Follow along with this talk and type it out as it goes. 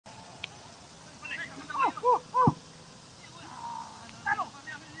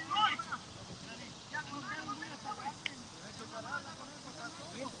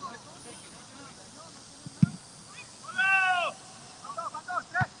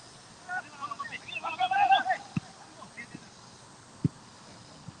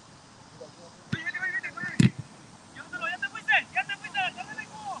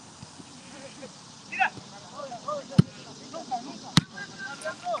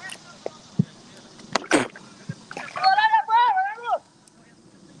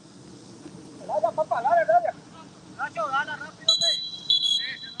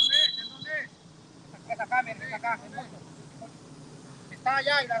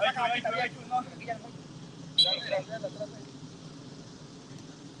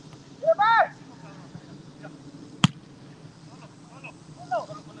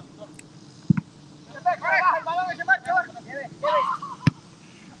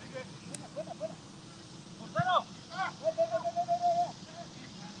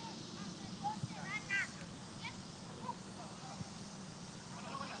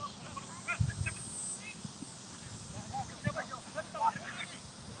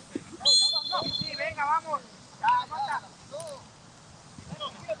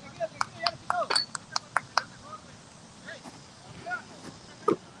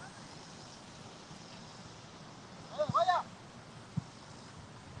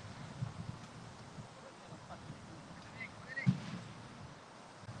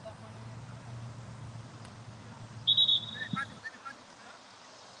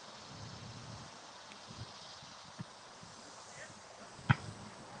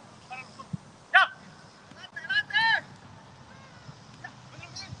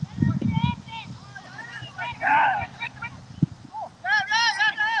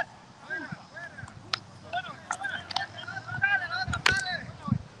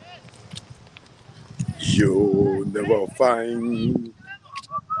You'll never find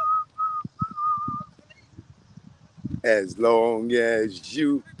as long as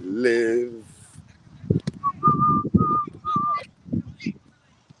you live.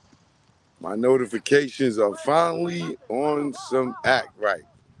 My notifications are finally on some act right.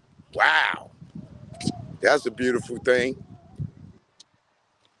 Wow, that's a beautiful thing.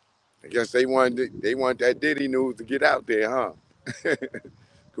 I guess they want that Diddy news to get out there, huh?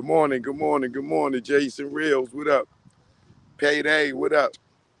 Good morning, good morning, good morning, Jason Reels. What up? Payday, what up?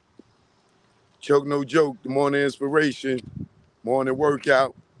 Choke no joke, the morning inspiration, morning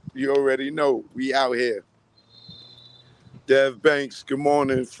workout. You already know we out here. Dev Banks, good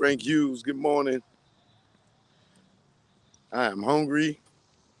morning. Frank Hughes, good morning. I am hungry.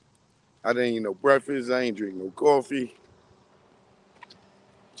 I didn't eat no breakfast. I ain't drink no coffee.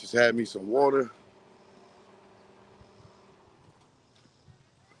 Just had me some water.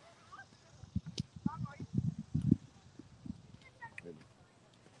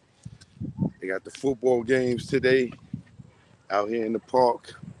 They got the football games today out here in the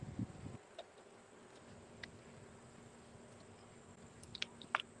park.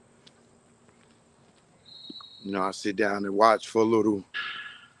 You know, I sit down and watch for a little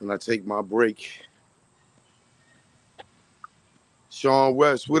when I take my break. Sean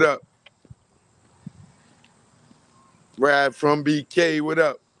West, what up? Brad from BK, what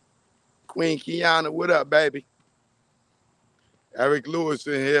up? Queen Kiana, what up, baby? Eric Lewis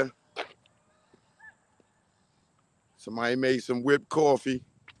in here. Somebody made some whipped coffee.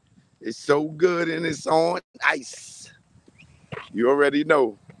 It's so good and it's on ice. You already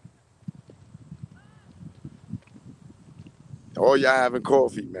know. All y'all having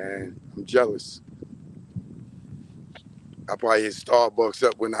coffee, man. I'm jealous. I'll probably hit Starbucks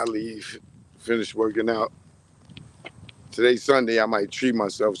up when I leave, finish working out. Today's Sunday, I might treat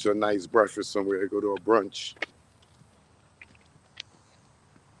myself to a nice breakfast somewhere, go to a brunch.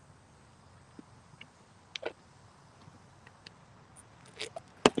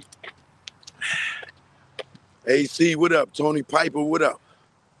 AC, what up? Tony Piper, what up?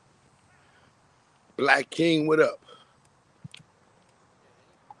 Black King, what up?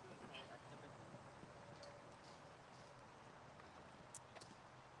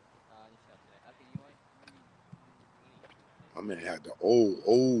 I mean, I had the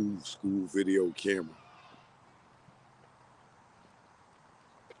old school video camera.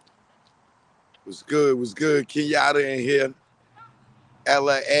 What's good? What's good? Kenyatta in here.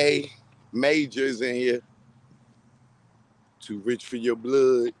 LA Majors in here. Too rich for your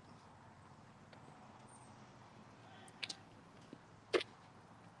blood.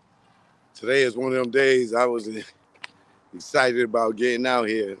 Today is one of them days I was excited about getting out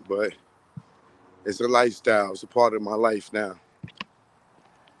here, but it's a lifestyle. It's a part of my life now.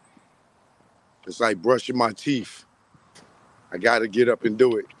 It's like brushing my teeth. I got to get up and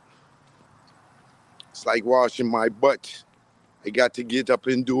do it. It's like washing my butt. I got to get up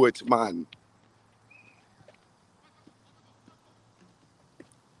and do it, man.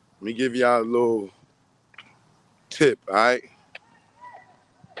 Let me give y'all a little tip, all right?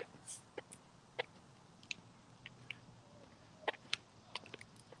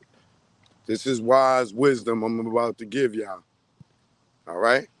 This is wise wisdom I'm about to give y'all, all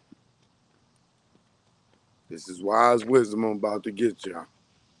right? This is wise wisdom I'm about to get y'all.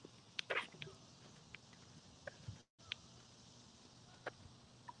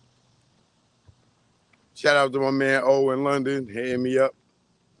 Shout out to my man O in London, hitting me up.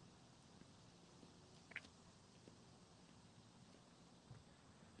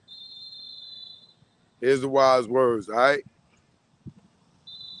 Here's the wise words, all right?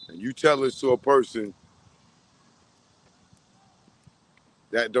 And you tell this to a person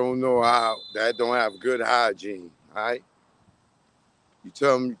that don't have good hygiene, all right? You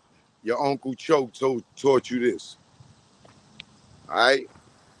tell them your Uncle Choke taught you this, all right?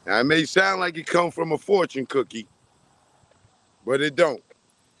 Now, it may sound like it come from a fortune cookie, but it don't,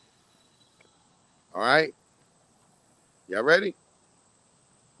 all right? Y'all ready?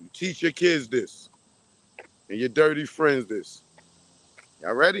 You teach your kids this and your dirty friends this.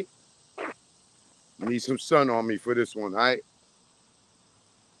 Y'all ready? Need some sun on me for this one, all right?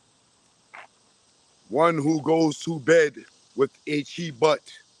 One who goes to bed with itchy butt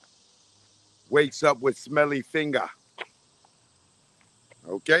wakes up with smelly finger,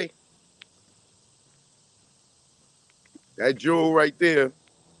 okay? That jewel right there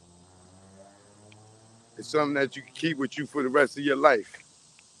is something that you can keep with you for the rest of your life,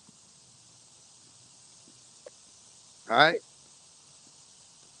 all right?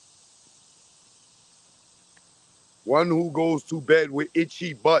 One who goes to bed with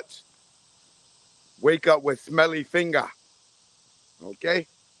itchy butt wake up with smelly finger, okay?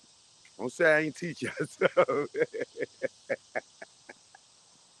 Don't say I ain't teach you.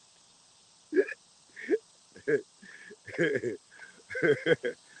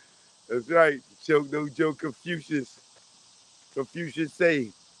 That's right. Joke, no joke, Confucius. Confucius say,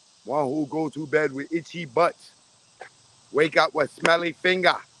 one who goes to bed with itchy butt wake up with smelly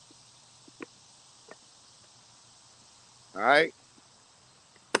finger, all right?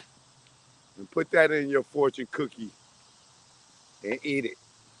 And put that in your fortune cookie and eat it.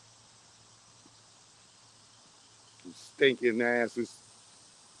 You stinking asses.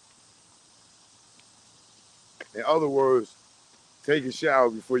 In other words, take a shower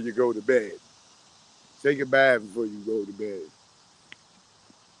before you go to bed. Take a bath before you go to bed.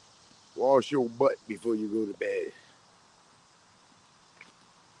 Wash your butt before you go to bed.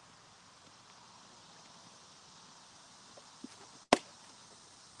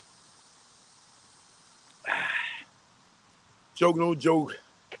 Joke, no joke.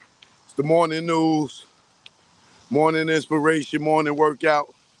 It's the morning news, morning inspiration, morning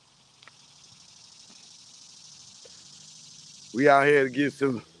workout. We out here to get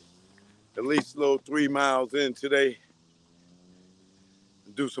some, at least a little 3 miles in today.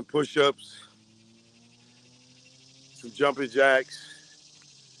 Do some push-ups, some jumping jacks.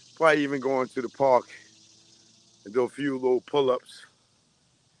 Probably even going to the park and do a few little pull-ups.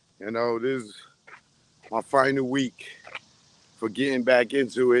 You know, this is my final week for getting back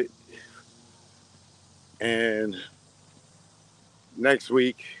into it. And next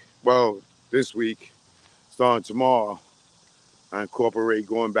week, well, this week, starting tomorrow, I incorporate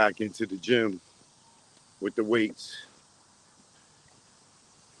going back into the gym with the weights.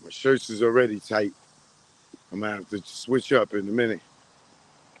 My shirts is already tight. I'm gonna have to switch up in a minute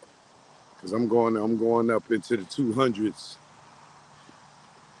because I'm going up into the 200s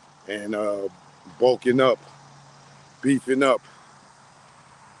and bulking up, beefing up.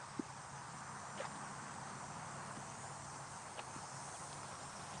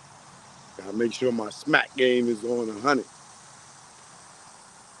 Gotta make sure my smack game is on 100.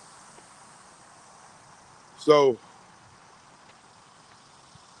 So,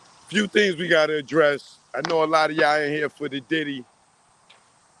 few things we gotta address. I know a lot of y'all in here for the Diddy.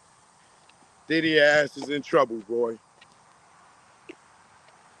 Diddy ass is in trouble, boy.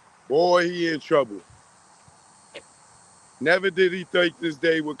 Boy, he in trouble. Never did he think this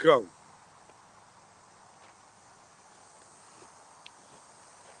day would come.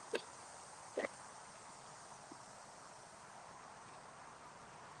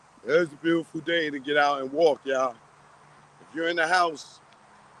 It's a beautiful day to get out and walk, y'all. If you're in the house,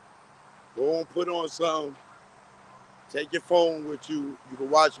 go and put on something. Take your phone with you. You can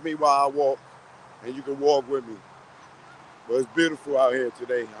watch me while I walk, and you can walk with me. But it's beautiful out here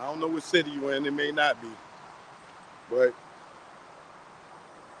today. I don't know what city you're in. It may not be. But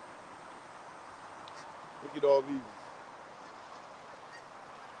look at all these.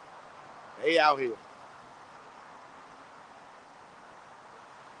 They out here.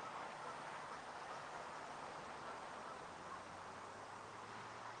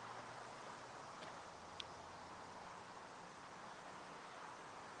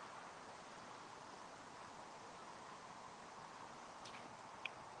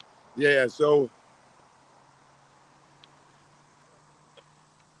 Yeah, so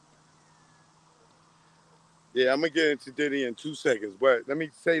yeah, I'm gonna get into Diddy in 2 seconds, but let me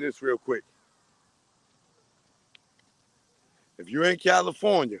say this real quick. If you're in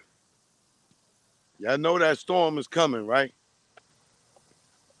California, y'all know that storm is coming, right?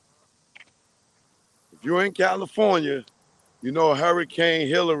 If If you're in California, you know Hurricane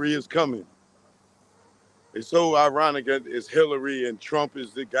Hillary is coming. It's so ironic that it's Hillary and Trump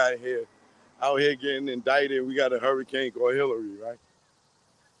is the guy here out here getting indicted. We got a hurricane called Hillary, right?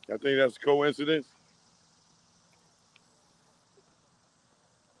 I think that's a coincidence.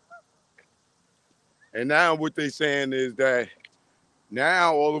 And now what they're saying is that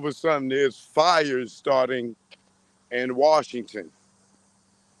now all of a sudden there's fires starting in Washington.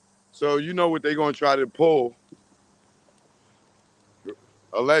 So you know what they're going to try to pull,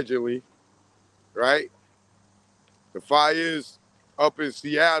 allegedly, right? The fires up in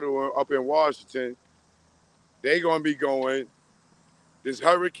Seattle or up in Washington, they're going to be going, this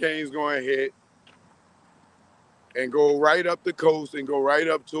hurricane's going to hit and go right up the coast and go right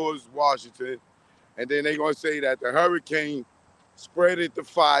up towards Washington. And then they're going to say that the hurricane spreaded the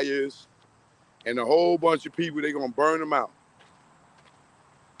fires and a whole bunch of people, they're going to burn them out.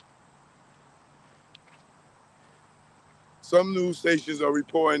 Some news stations are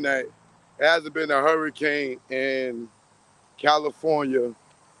reporting that there hasn't been a hurricane in California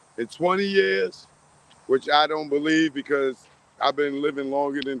in 20 years, which I don't believe because I've been living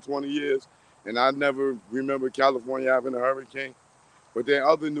longer than 20 years and I never remember California having a hurricane. But there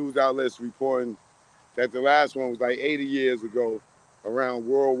are other news outlets reporting that the last one was like 80 years ago around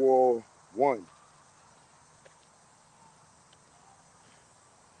World War One.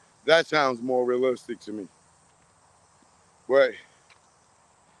 That sounds more realistic to me. But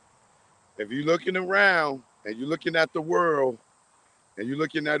if you're looking around and you're looking at the world and you're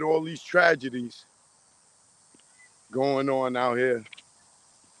looking at all these tragedies going on out here,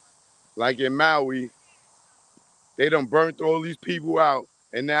 like in Maui, they done burnt all these people out,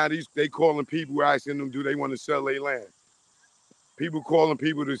 and now they calling people asking them, do they want to sell their land? People calling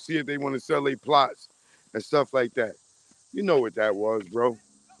people to see if they want to sell their plots and stuff like that. You know what that was, bro.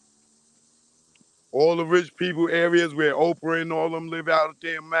 All the rich people areas where Oprah and all them live out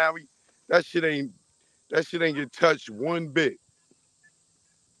there in Maui, that shit ain't get touched one bit.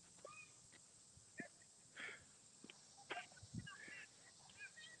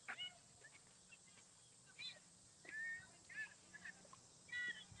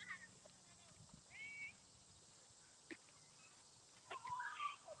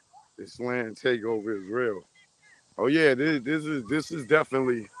 This land takeover is real. Oh yeah, this is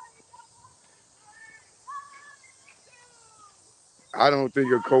definitely. I don't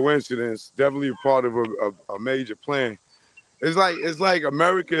think a coincidence. Definitely a part of a major plan. It's like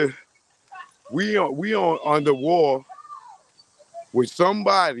America. We on under war with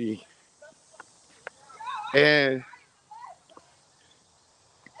somebody, and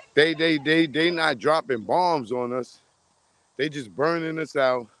they not dropping bombs on us. They just burning us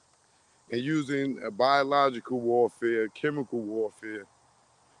out and using biological warfare, chemical warfare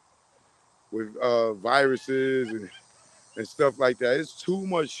with viruses and stuff like that. It's too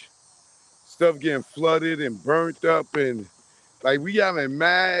much stuff getting flooded and burnt up, and like we having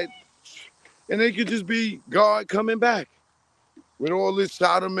mad, and it could just be God coming back with all this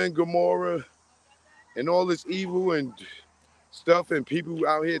Sodom and Gomorrah and all this evil and stuff, and people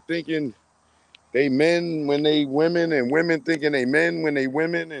out here thinking they men when they women, and women thinking they men when they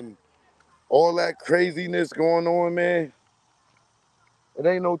women, and all that craziness going on, man. It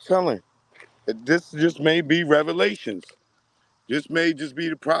ain't no telling. This just may be revelations. This may just be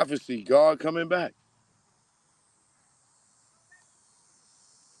the prophecy, God coming back.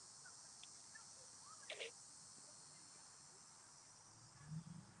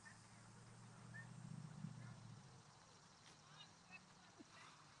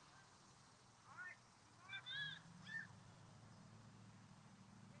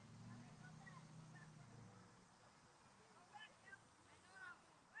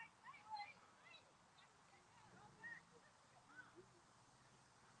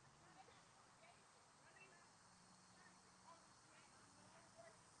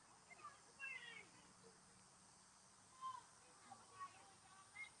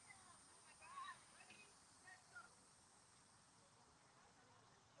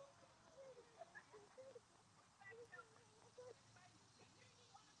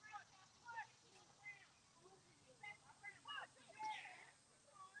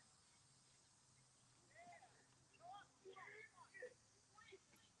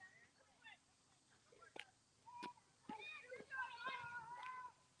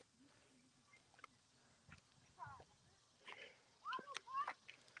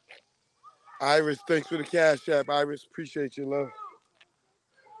 Iris, thanks for the cash app. Iris, appreciate you, love.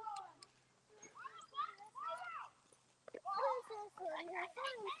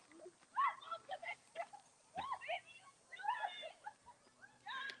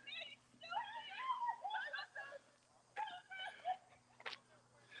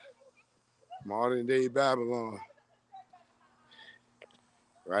 Modern day Babylon.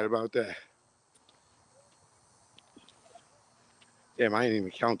 Right about that. Damn, I ain't even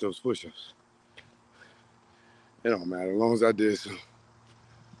count those push-ups. It don't matter as long as I did some.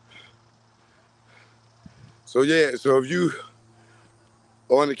 So yeah, so if you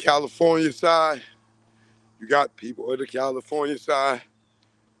on the California side, you got people on the California side,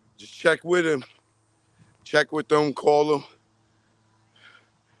 just check with them. Check with them, call them.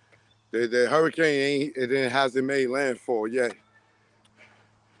 The hurricane hasn't made landfall yet.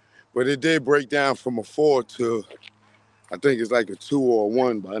 But it did break down from a 4 to, I think it's like a 2 or a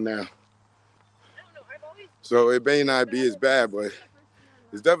 1 by now. So it may not be as bad, but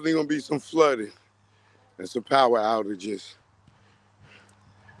it's definitely gonna be some flooding and some power outages.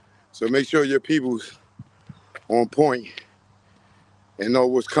 So make sure your people's on point and know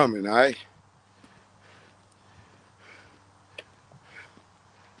what's coming, all right?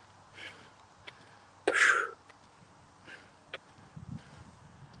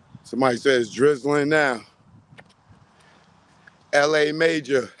 Somebody says drizzling now. LA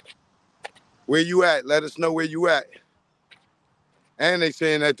Major, where you at? Let us know where you at. And they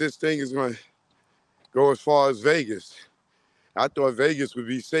saying that this thing is gonna go as far as Vegas. I thought Vegas would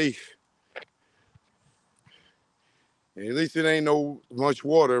be safe. And at least it ain't no much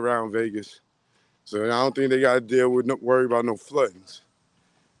water around Vegas. So I don't think they gotta deal with worry about no floodings.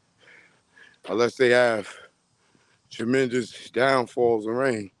 Unless they have tremendous downfalls of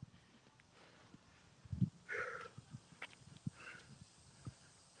rain.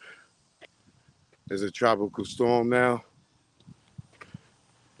 There's a tropical storm now.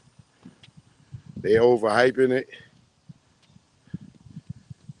 They overhyping it.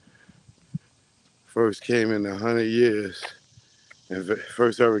 First came in 100 years. And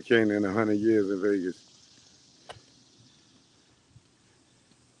first hurricane in 100 years in Vegas.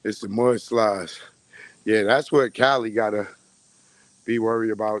 It's the mudslides. Yeah, that's what Cali gotta be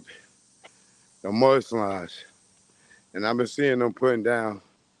worried about. The mudslides. And I've been seeing them putting down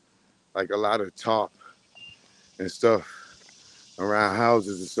like a lot of tarp and stuff around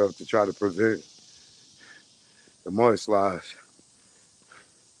houses and stuff to try to prevent the mudslides.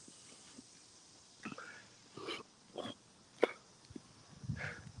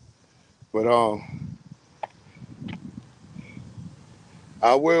 But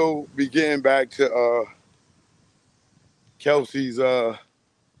I will be getting back to Kelsey's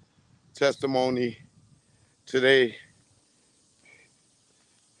testimony today,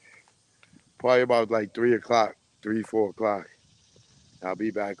 probably about like 3 o'clock, 3, 4 o'clock. I'll be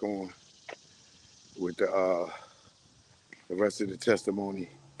back on with the rest of the testimony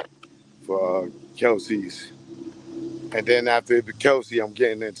for Kelsey's. And then after Kelsey, I'm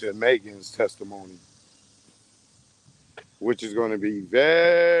getting into Megan's testimony, which is going to be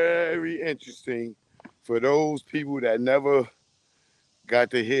very interesting for those people that never got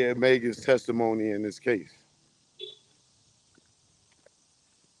to hear Megan's testimony in this case.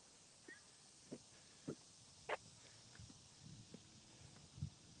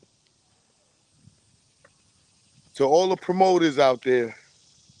 To all the promoters out there,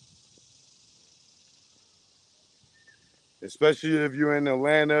 especially if you're in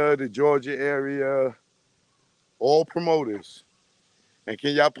Atlanta, the Georgia area, all promoters. And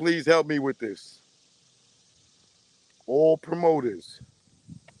can y'all please help me with this? All promoters.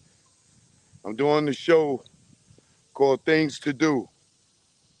 I'm doing the show called Things to Do.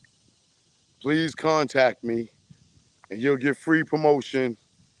 Please contact me and you'll get free promotion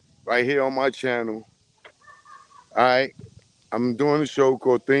right here on my channel. All right. I'm doing a show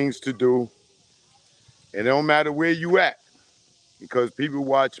called Things to Do. And it don't matter where you at, because people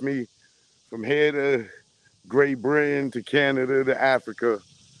watch me from here to Great Britain to Canada to Africa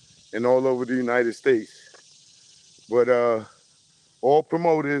and all over the United States. But all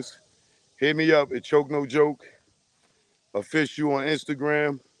promoters, hit me up at Choke No Joke Official on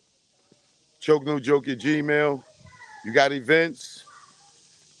Instagram, Choke No Joke at Gmail. You got events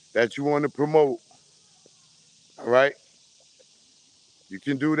that you want to promote, all right? You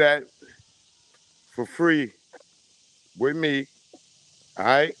can do that for free with me, all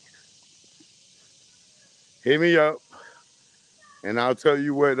right? Hit me up and I'll tell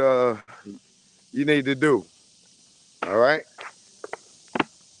you what you need to do, all right?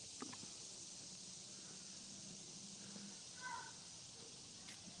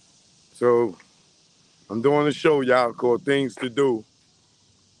 So I'm doing a show, y'all, called Things to Do,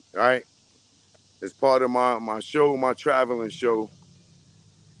 all right? It's part of my show, my traveling show,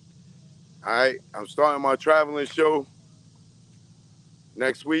 all right? I'm starting my traveling show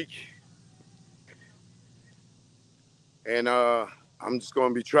next week. And I'm just going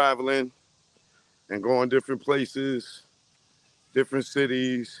to be traveling and going different places, different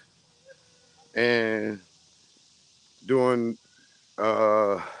cities, and doing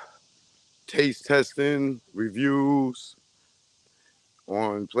uh, taste testing, reviews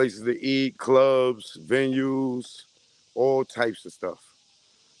on places to eat, clubs, venues, all types of stuff.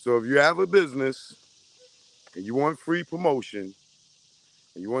 So if you have a business and you want free promotion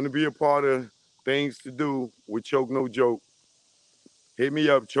and you want to be a part of things to do with Choke No Joke, hit me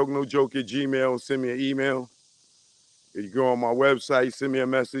up, chokenojoke at Gmail, send me an email. If you go on my website, send me a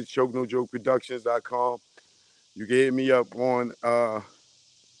message, chokenojokeproductions.com. You can hit me up on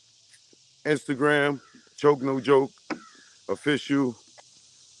Instagram, Choke No Joke Official,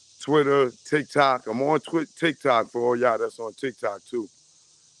 Twitter, TikTok. I'm on TikTok for all y'all that's on TikTok too.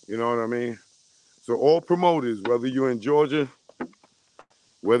 You know what I mean? So all promoters, whether you're in Georgia,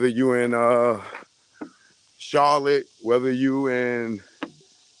 whether you in Charlotte, whether you in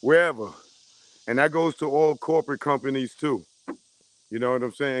wherever, and that goes to all corporate companies too. You know what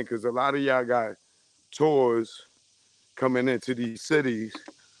I'm saying? Because a lot of y'all got tours coming into these cities,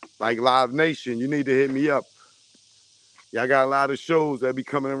 like Live Nation. You need to hit me up. Y'all got a lot of shows that be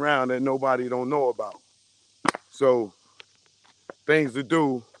coming around that nobody don't know about. So things to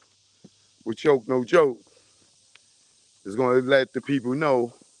do with Choke No Joke is going to let the people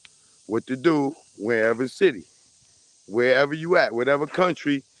know what to do wherever city, wherever you at, whatever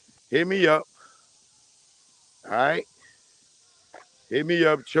country. Hit me up. All right. Hit me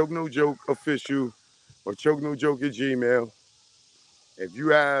up, Choke No Joke Official or Choke No Joke at Gmail. If you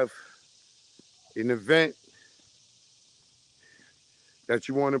have an event that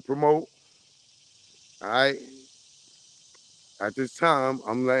you want to promote, all right, at this time,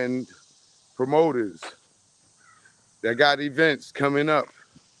 I'm letting promoters that got events coming up,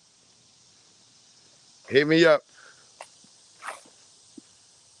 hit me up.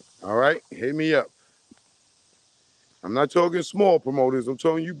 All right, hit me up. I'm not talking small promoters, I'm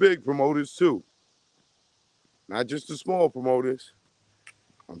talking you big promoters too. Not just the small promoters,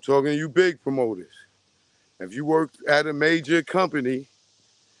 I'm talking you big promoters. If you work at a major company,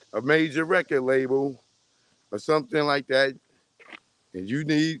 a major record label, or something like that, and you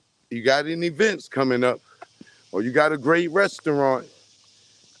got any events coming up, or you got a great restaurant,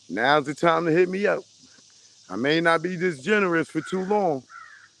 now's the time to hit me up. I may not be this generous for too long.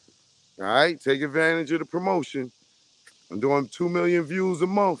 All right, take advantage of the promotion. I'm doing 2 million views a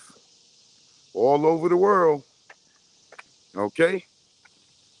month all over the world. Okay?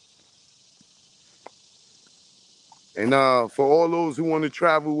 And for all those who want to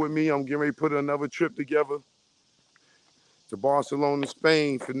travel with me, I'm getting ready to put another trip together to Barcelona,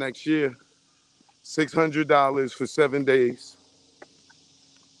 Spain for next year. $600 for 7 days.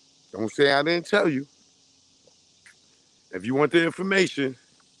 Don't say I didn't tell you. If you want the information,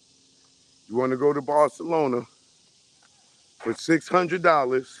 you want to go to Barcelona for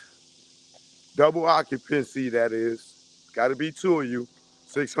 $600, double occupancy, that is. Got to be two of you,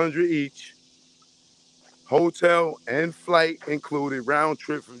 600 each. Hotel and flight included, round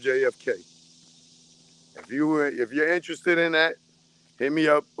trip from JFK. If you're interested in that, hit me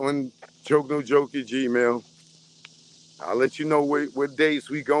up on Choke No Joke at Gmail. I'll let you know what dates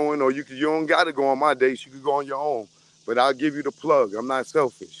we going, or you don't gotta go on my dates. You can go on your own, but I'll give you the plug. I'm not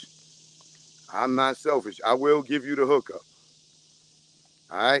selfish. I'm not selfish. I will give you the hookup.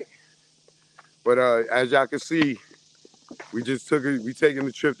 All right. But as y'all can see, we taking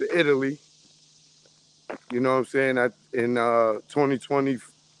the trip to Italy. You know what I'm saying? In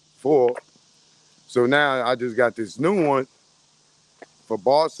 2024. So now I just got this new one for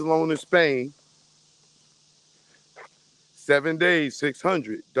Barcelona, Spain. 7 days,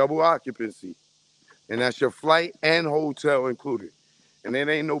 600, double occupancy. And that's your flight and hotel included. And it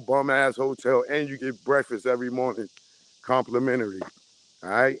ain't no bum ass hotel. And you get breakfast every morning, complimentary. All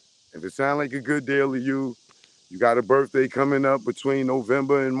right. If it sounds like a good deal to you, you got a birthday coming up between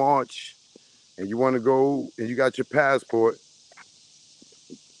November and March, and you want to go and you got your passport,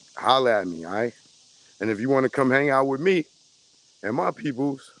 holla at me, all right? And if you want to come hang out with me and my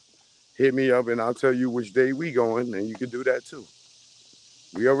peoples, hit me up and I'll tell you which day we going, and you can do that too.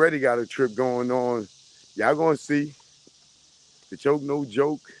 We already got a trip going on. Y'all gonna see the Choke No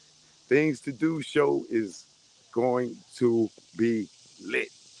Joke Things to Do show is going to be lit.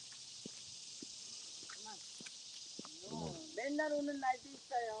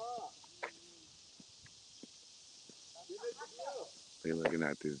 They're looking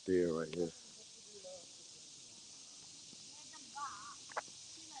at this deal right here.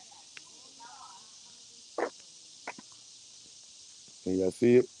 Can y'all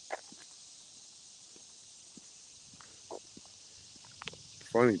see it?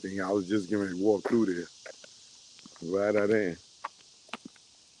 funny thing, I was just getting ready to walk through there. Glad I didn't.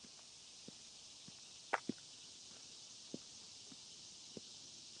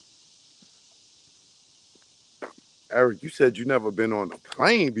 Eric, you said you never been on a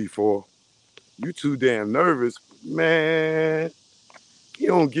plane before. You too damn nervous. Man, you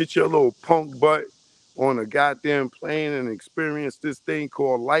don't get your little punk butt on a goddamn plane and experience this thing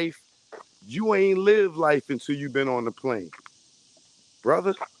called life. You ain't lived life until you been on the plane.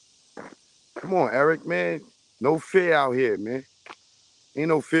 Brother, come on, Eric, man. No fear out here, man. Ain't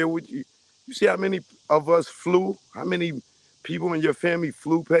no fear with you. You see how many of us flew? How many people in your family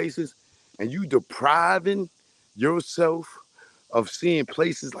flew places? And you depriving yourself of seeing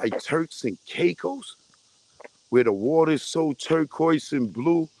places like Turks and Caicos, where the water is so turquoise and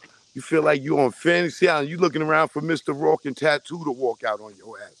blue. You feel like you on Fantasy Island. You looking around for Mr. Rock and Tattoo to walk out on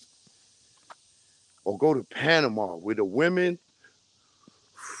your ass. Or go to Panama, where the women,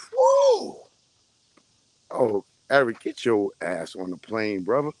 woo! Oh, Eric, get your ass on the plane,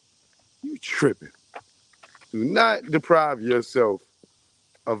 brother. You tripping. Do not deprive yourself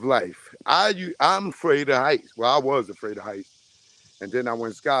of life. I'm afraid of heights. Well, I was afraid of heights. And then I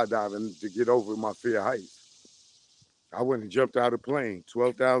went skydiving to get over my fear of heights. I went and jumped out of a plane,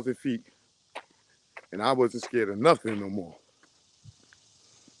 12,000 feet. And I wasn't scared of nothing no more.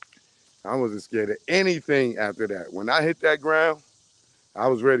 I wasn't scared of anything after that. When I hit that ground, I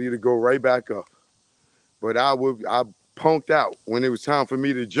was ready to go right back up. But I punked out. When it was time for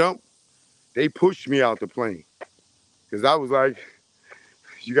me to jump, they pushed me out the plane. Because I was like,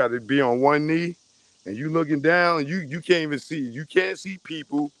 you got to be on one knee, and you looking down, you can't even see. You can't see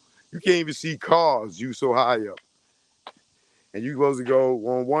people. You can't even see cars. You so high up. And you supposed to go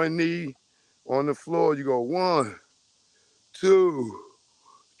on one knee on the floor. You go 1, 2,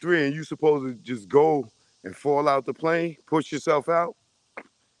 3, and you supposed to just go and fall out the plane, push yourself out.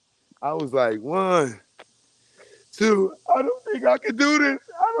 I was like, 1, 2. I don't think I can do this.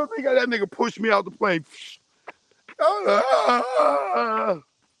 I don't think that nigga pushed me out the plane.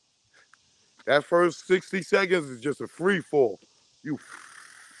 That first 60 seconds is just a free fall. You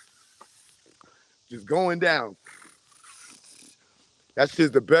just going down. That's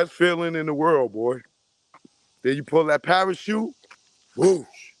just the best feeling in the world, boy. Then you pull that parachute, whoosh.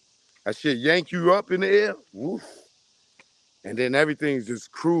 That shit yank you up in the air, whoosh. And then everything's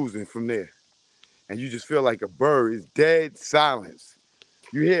just cruising from there. And you just feel like a bird. It's dead silence.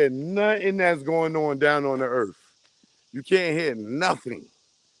 You hear nothing that's going on down on the earth. You can't hear nothing.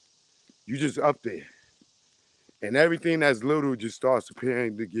 You just up there. And everything that's little just starts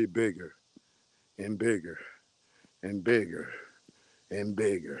appearing to get bigger and bigger and bigger and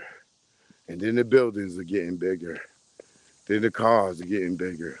bigger. And then the buildings are getting bigger. Then the cars are getting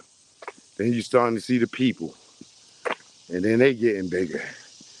bigger. Then you're starting to see the people. And then they getting bigger.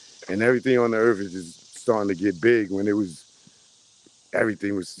 And everything on the earth is just starting to get big when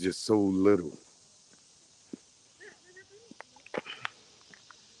everything was just so little.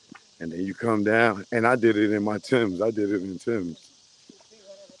 And then you come down, and I did it in my Timbs. I did it in Timbs.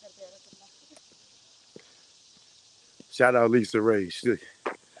 Shout out Lisa Ray.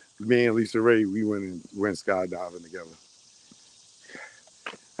 Me and Lisa Ray, we went skydiving together.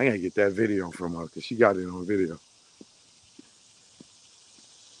 I gotta get that video from her because she got it on video.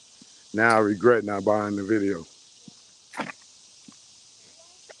 Now I regret not buying the video.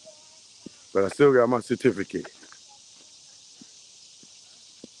 But I still got my certificate.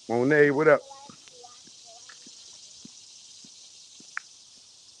 Monet, what up?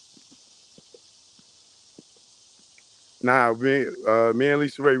 Nah, me and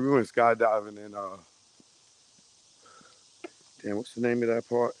Lisa Ray, we went skydiving in, damn, what's the name of that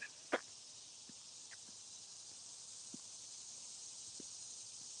part?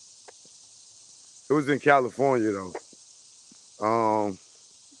 It was in California though.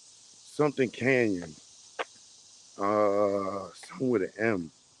 Something Canyon. Something with an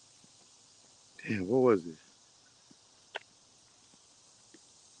M. Damn, what was it?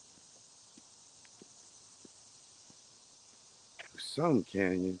 Some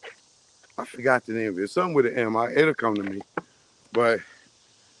Canyon. I forgot the name of it. Something with an M. It'll come to me. But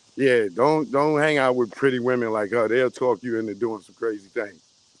yeah, don't hang out with pretty women like her. They'll talk you into doing some crazy things.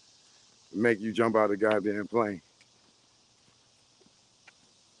 Make you jump out of the goddamn plane.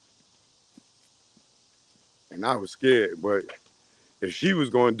 And I was scared, but if she was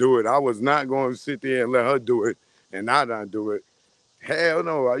going to do it, I was not going to sit there and let her do it and I not do it. Hell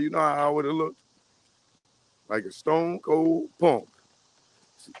no. You know how I would have looked? Like a stone cold punk.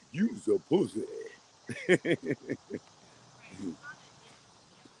 You's a pussy.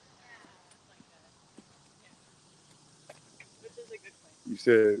 You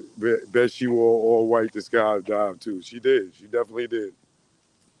said, bet she wore all white to skydive too. She did. She definitely did.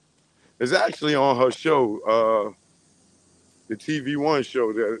 It's actually on her show, the TV One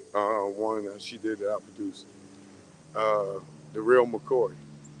show that one that she did that I produced, The Real McCoy.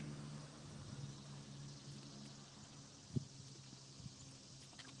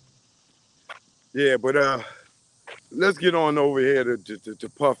 Yeah, but let's get on over here to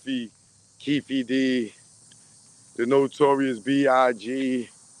Puffy, Keefy D, the notorious B.I.G,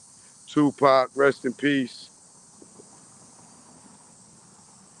 Tupac, rest in peace.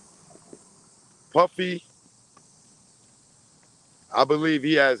 Puffy, I believe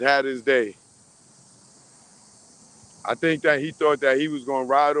he has had his day. I think that he thought that he was going to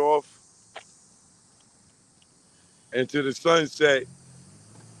ride off into the sunset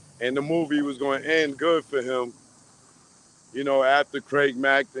and the movie was going to end good for him. You know, after Craig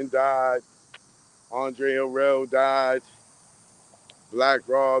Macton died, Andre Harrell died, Black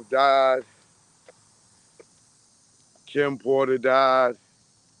Rob died, Kim Porter died,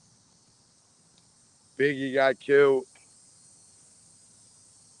 Biggie got killed,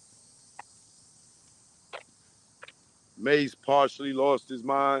 Mace partially lost his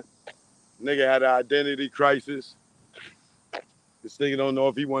mind. Nigga had an identity crisis. This nigga don't know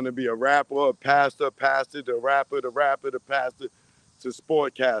if he want to be a rapper, a pastor, pastor, the rapper, the pastor, to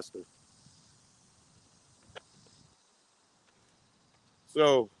sportcaster.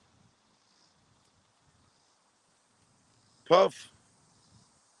 So Puff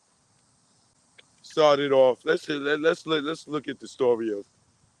started off. Let's look at the story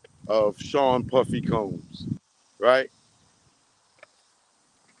of Sean Puffy Combs, right?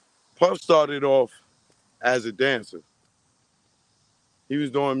 Puff started off as a dancer. He was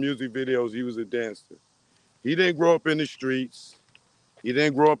doing music videos. He was a dancer. He didn't grow up in the streets. He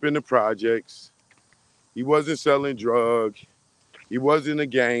didn't grow up in the projects. He wasn't selling drugs. He wasn't a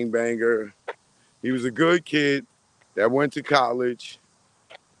gangbanger. He was a good kid that went to college,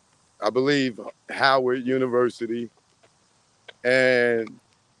 I believe Howard University, and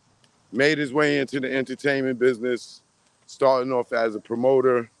made his way into the entertainment business, starting off as a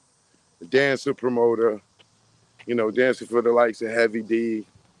promoter, a dancer promoter, you know, dancing for the likes of Heavy D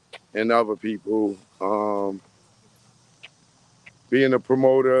and other people. Being a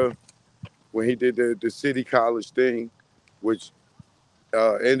promoter when he did the city college thing, which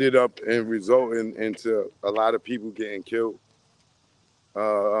ended up in resulting into a lot of people getting killed.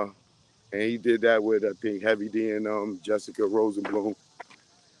 Uh, and he did that with, I think, Heavy D and Jessica Rosenblum.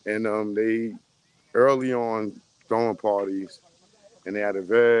 And they early on throwing parties, and they had a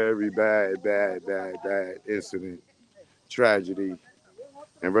very bad incident, tragedy.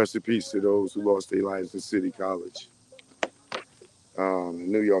 And rest in peace to those who lost their lives in City College,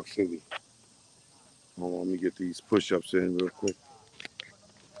 in New York City. Hold on, let me get these push-ups in real quick.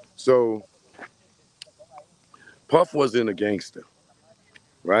 So Puff wasn't a gangster,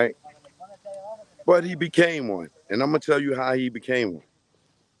 right? But he became one. And I'm gonna tell you how he became one.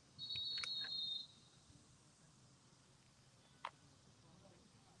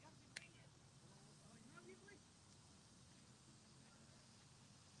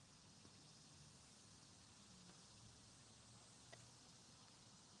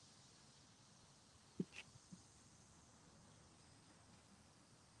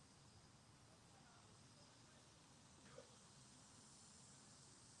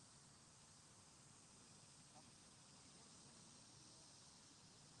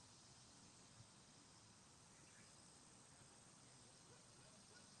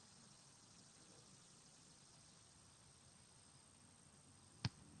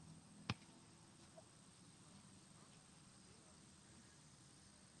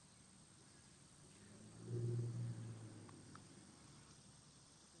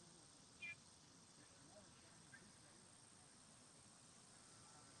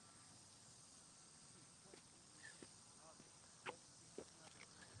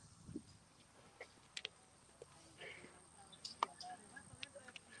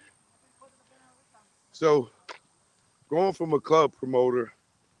 So going from a club promoter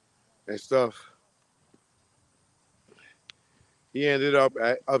and stuff, he ended up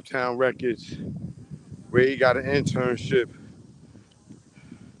at Uptown Records, where he got an internship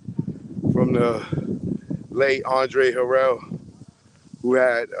from the late Andre Harrell, who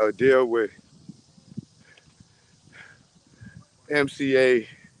had a deal with MCA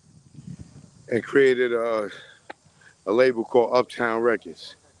and created a label called Uptown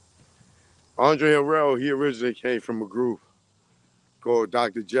Records. Andre Harrell, he originally came from a group called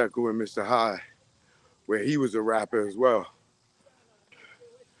Dr. Jekyll and Mr. Hyde, where he was a rapper as well.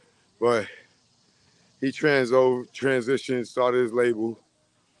 But he transitioned, started his label,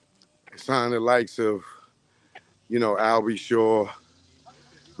 signed the likes of, Albie Shaw,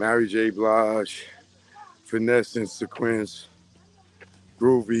 Mary J. Blige, Finesse and Sequence,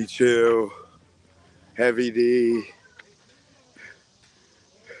 Groovy Chill, Heavy D,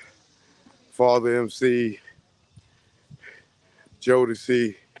 Father MC,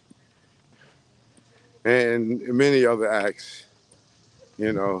 Jodeci, and many other acts,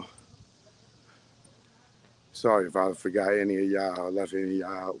 you know. Sorry if I forgot any of y'all or left any of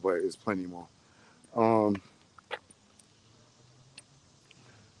y'all out, but it's plenty more.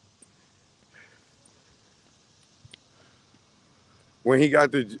 When he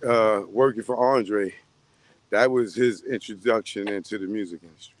got to working for Andre, that was his introduction into the music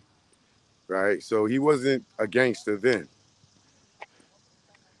industry, right? So he wasn't a gangster then.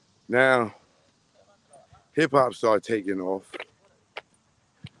 Now, hip hop started taking off,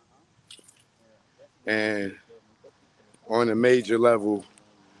 and on a major level,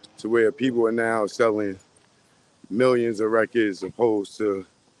 to where people are now selling millions of records opposed to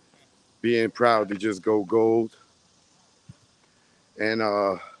being proud to just go gold. And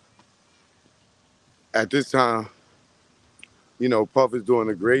at this time, Puff is doing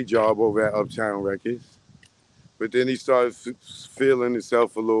a great job over at Uptown Records. But then he started feeling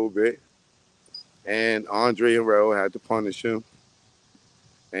himself a little bit. And Andre Harrell had to punish him.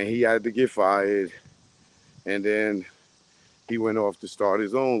 And he had to get fired. And then he went off to start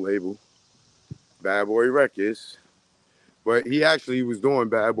his own label, Bad Boy Records. But he actually was doing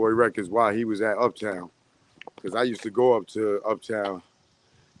Bad Boy Records while he was at Uptown. Because I used to go up to Uptown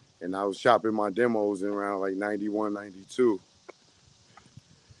and I was shopping my demos in around like 91, 92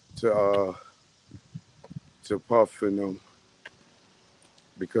 to Puff and them.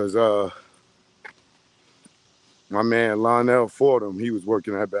 Because my man Lionel Fordham, he was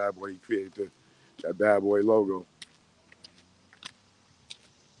working at Bad Boy. He created that Bad Boy logo.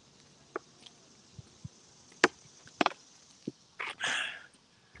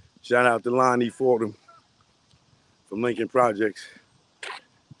 Shout out to Lonnie Fordham from Lincoln Projects.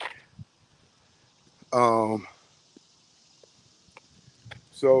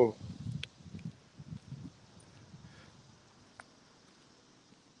 So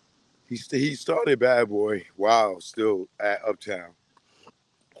he started Bad Boy while still at Uptown.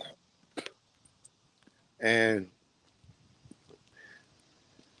 And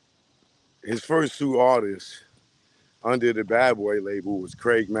his first two artists under the Bad Boy label was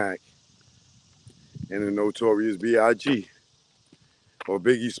Craig Mack and the notorious B.I.G. or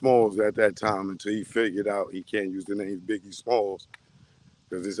Biggie Smalls at that time, until he figured out he can't use the name Biggie Smalls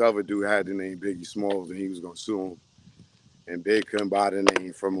because this other dude had the name Biggie Smalls and he was going to sue him. And Big couldn't buy the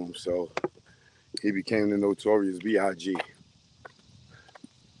name from him, so he became the notorious B.I.G.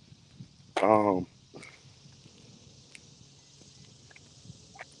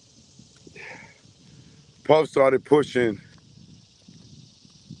 Puff started pushing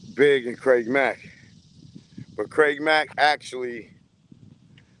Big and Craig Mack. But Craig Mack actually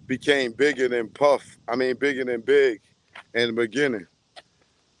became bigger than bigger than Big in the beginning.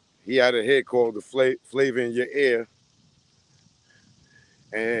 He had a hit called The Flavor in Your Ear.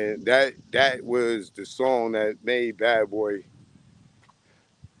 And that was the song that made Bad Boy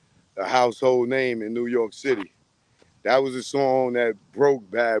a household name in New York City. That was the song that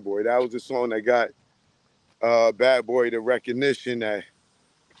broke Bad Boy. That was the song that got Bad Boy the recognition that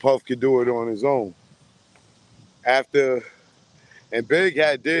Puff could do it on his own. And Big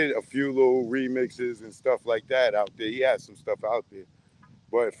did a few little remixes and stuff like that out there. He had some stuff out there.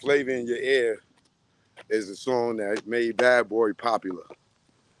 But Flavor in Your Ear is a song that made Bad Boy popular.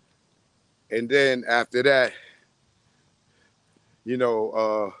 And then after that,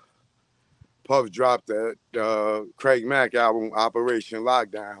 Puff dropped the Craig Mack album, Operation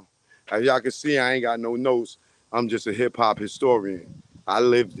Lockdown. As y'all can see, I ain't got no notes. I'm just a hip hop historian. I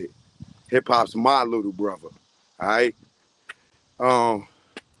lived it. Hip hop's my little brother. All right.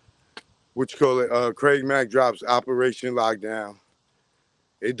 Craig Mack drops Operation Lockdown.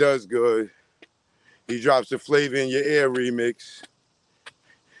 It does good. He drops the Flavor in Your Ear remix.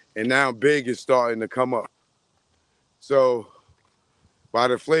 And now Big is starting to come up. So by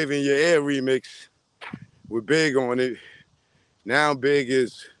the Flavor in Your Ear remix with Big on it, now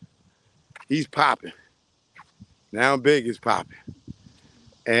he's popping. Now Big is popping.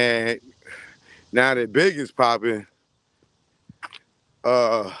 And now that Big is popping,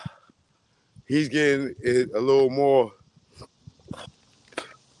 he's getting a little more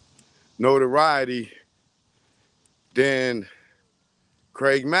notoriety than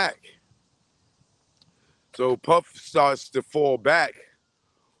Craig Mack. So Puff starts to fall back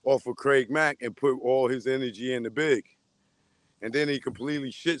off of Craig Mack and put all his energy into Big. And then he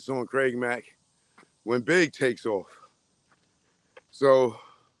completely shits on Craig Mack when Big takes off. So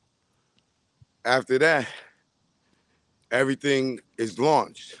after that, everything is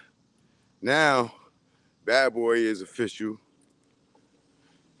launched. Now, Bad Boy is official.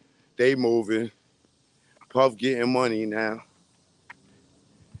 They moving. Puff getting money now.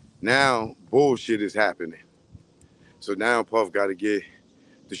 Now, bullshit is happening. So now Puff got to get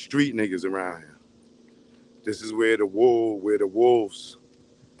the street niggas around him. This is where the wolves,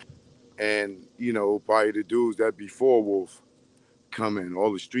 and probably the dudes that before Wolf come in.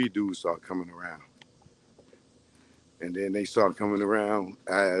 All the street dudes start coming around, and then they start coming around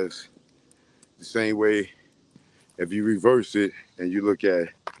as the same way. If you reverse it and you look at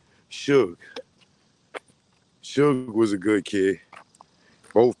Suge, Suge was a good kid.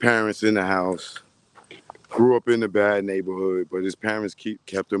 Both parents in the house. Grew up in a bad neighborhood, but his parents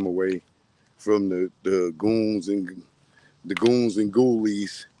kept him away from the goons and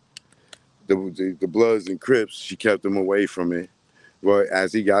ghoulies, the Bloods and Crips. She kept him away from it. But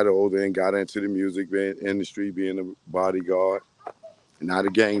as he got older and got into the music industry, being a bodyguard, not a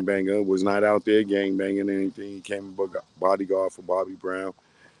gangbanger, was not out there gangbanging anything. He came a bodyguard for Bobby Brown.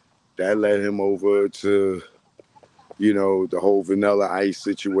 That led him over to, the whole Vanilla Ice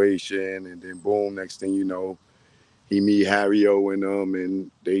situation. And then boom, next thing you know, he meet Harry O and them,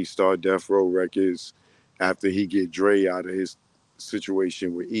 and they start Death Row Records after he get Dre out of his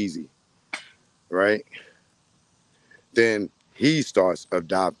situation with Easy, right? Then he starts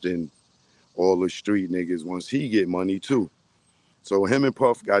adopting all the street niggas once he get money too. So him and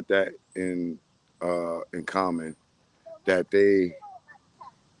Puff got that in common, that they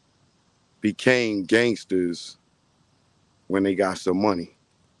became gangsters when they got some money.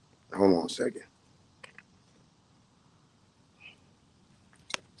 Hold on a second.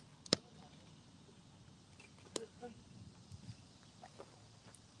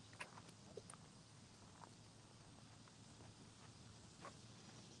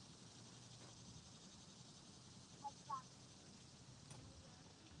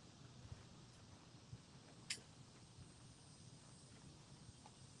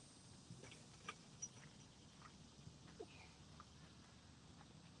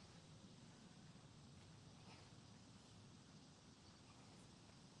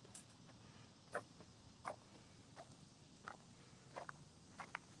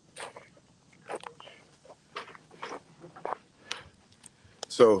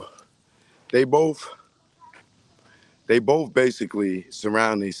 So they both basically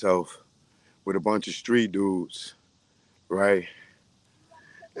surround themselves with a bunch of street dudes, right?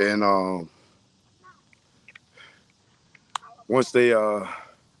 And once they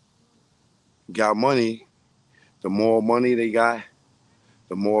got money, the more money they got,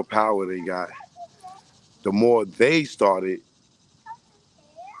 the more power they got, the more they started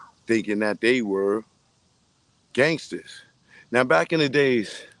thinking that they were gangsters. Now, back in the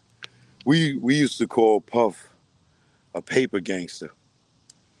days, we used to call Puff a paper gangster.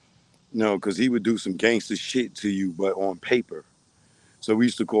 No, because he would do some gangster shit to you, but on paper. So we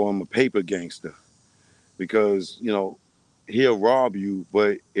used to call him a paper gangster because, he'll rob you,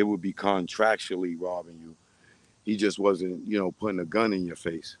 but it would be contractually robbing you. He just wasn't, putting a gun in your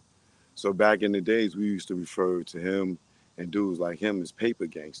face. So back in the days, we used to refer to him and dudes like him as paper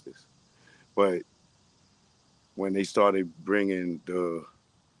gangsters. But when they started bringing the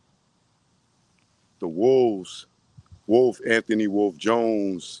wolves, Anthony Wolf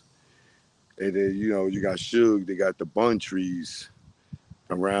Jones, and then you got Suge, they got the Bun Trees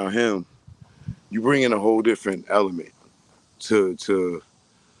around him. You bring in a whole different element to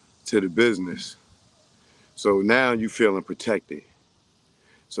the business. So now you feeling protected.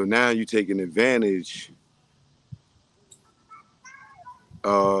 So now you taking advantage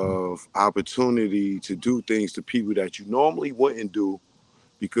of opportunity to do things to people that you normally wouldn't do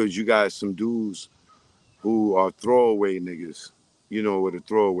because you got some dudes who are throwaway niggas. You know what a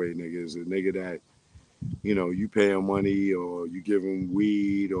throwaway nigga is? A nigga that, you pay him money or you give him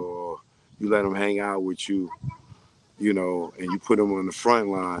weed or you let him hang out with you, and you put them on the front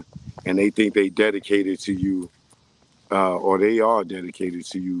line and they think they dedicated to you, or they are dedicated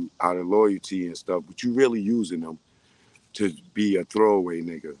to you out of loyalty and stuff, but you really using them to be a throwaway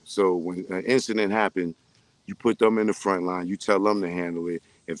nigga. So when an incident happened, you put them in the front line, you tell them to handle it.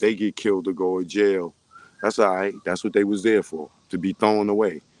 If they get killed or go to jail, that's all right. That's what they was there for, to be thrown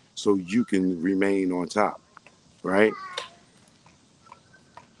away so you can remain on top, right?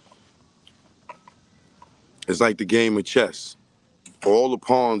 It's like the game of chess. All the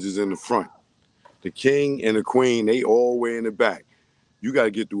pawns is in the front. The king and the queen, they all way in the back. You got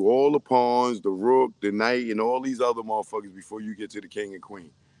to get through all the pawns, the rook, the knight, and all these other motherfuckers before you get to the king and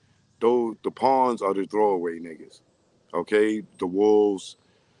queen. Those the pawns are the throwaway niggas. Okay, the wolves,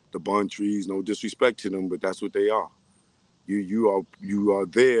 the bun trees. No disrespect to them, but that's what they are. You are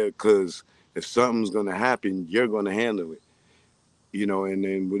there because if something's gonna happen, you're gonna handle it. And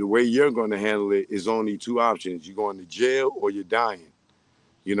then with the way you're gonna handle it is only two options: you're going to jail or you're dying.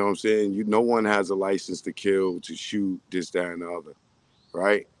 You know what I'm saying? No one has a license to kill, to shoot, this, that, and the other,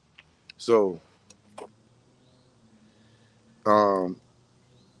 right? So, um,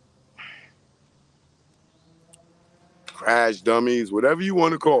 crash dummies, whatever you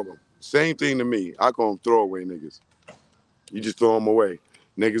want to call them, same thing to me. I call them throwaway niggas. You just throw them away.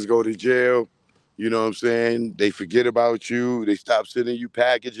 Niggas go to jail. You know what I'm saying? They forget about you. They stop sending you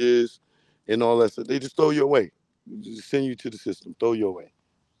packages and all that stuff. They just throw you away. Just send you to the system. Throw you away.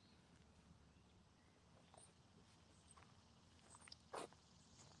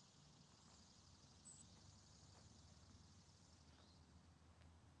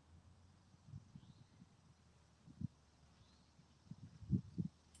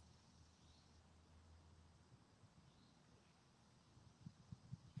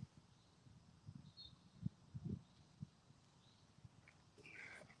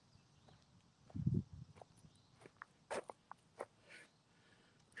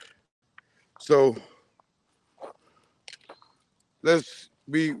 So let's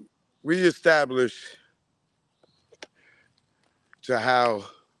be reestablish to how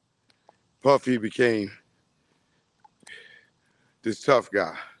Puffy became this tough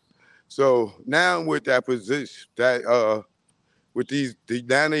guy. So now with that position, with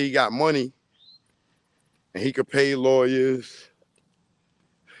now that he got money and he could pay lawyers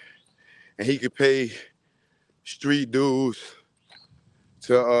and he could pay street dudes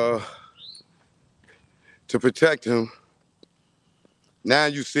to uh to protect him. Now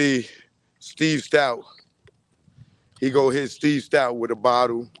you see Steve Stout. He go hit Steve Stout with a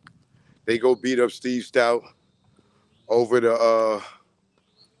bottle. They go beat up Steve Stout over the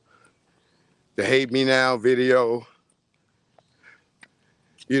Hate Me Now video.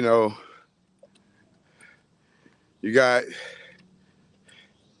 You know, you got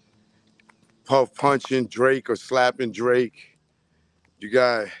Puff punching Drake or slapping Drake. You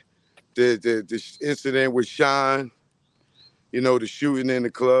got the incident with Sean, the shooting in the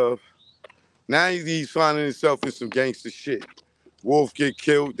club. Now he's finding himself in some gangster shit. Wolf get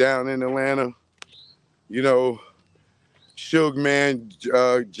killed down in Atlanta. You know, Suge Man,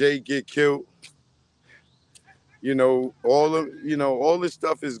 Jay get killed. All this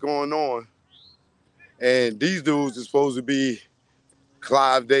stuff is going on. And these dudes are supposed to be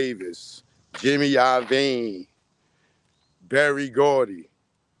Clive Davis, Jimmy Iovine, Barry Gordy.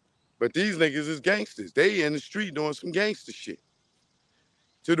 But these niggas is gangsters. They in the street doing some gangster shit.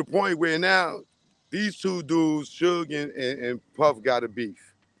 To the point where now these two dudes, Suge and Puff, got a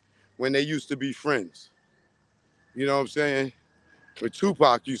beef when they used to be friends. You know what I'm saying? But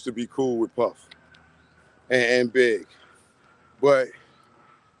Tupac used to be cool with Puff and Big. But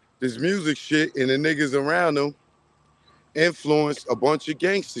this music shit and the niggas around them influenced a bunch of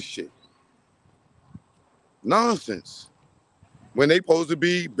gangster shit. Nonsense. When they supposed to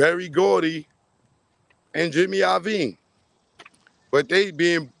be Barry Gordy and Jimmy Iovine. But they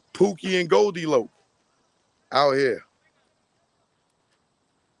being Pookie and Goldie Loc out here.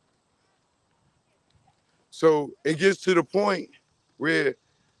 So it gets to the point where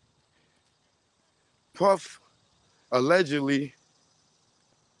Puff allegedly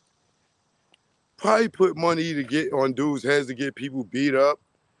probably put money to get on dudes' heads to get people beat up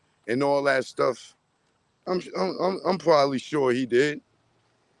and all that stuff. I'm probably sure he did.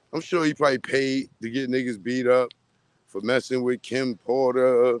 I'm sure he probably paid to get niggas beat up for messing with Kim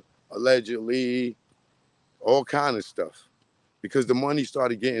Porter, allegedly, all kind of stuff. Because the money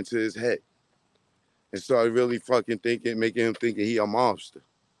started getting to his head and started really fucking making him thinking he a monster,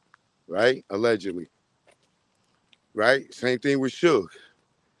 right? Allegedly, right? Same thing with Suge.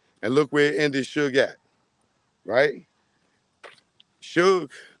 And look where it ended Suge at, right? Suge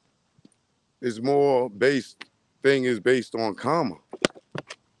is more based, thing is based on karma.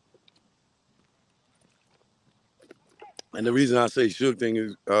 And the reason I say Suge thing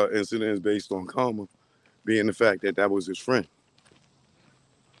is incident is based on karma, being the fact that was his friend.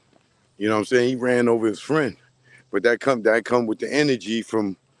 You know what I'm saying? He ran over his friend. But that come with the energy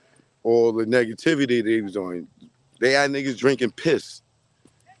from all the negativity that he was on. They had niggas drinking piss.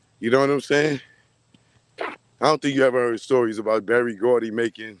 You know what I'm saying? I don't think you ever heard stories about Barry Gordy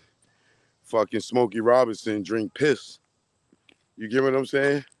making fucking Smokey Robinson drink piss. You get what I'm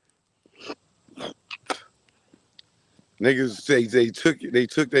saying? Niggas say they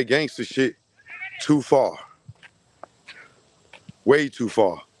took their gangster shit too far. Way too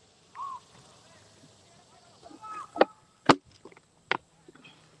far.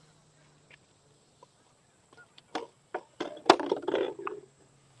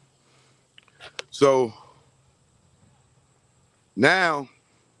 So now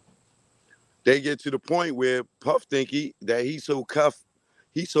they get to the point where Puff think he's so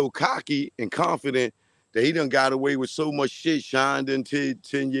cocky and confident that he done got away with so much shit. Sean done 10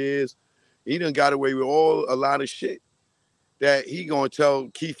 years. He done got away with a lot of shit that he gonna tell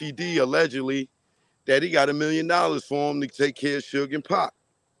Keefy D allegedly that he got $1 million for him to take care of Suge and Pac.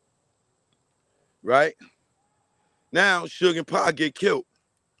 Right? Now Suge and Pac get killed.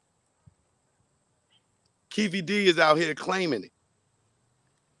 Keefy D is out here claiming it.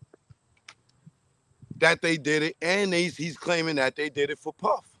 That they did it, and he's claiming that they did it for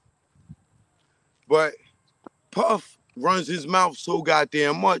Puff. But Puff runs his mouth so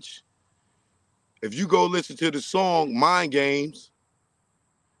goddamn much. If you go listen to the song Mind Games,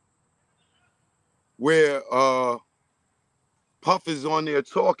 where Puff is on there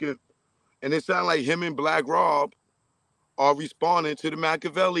talking, and it sounds like him and Black Rob are responding to the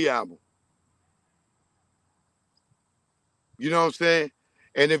Machiavelli album. You know what I'm saying?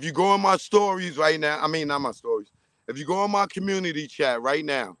 And if you go on my stories right now, I mean, not my stories. If you go on my community chat right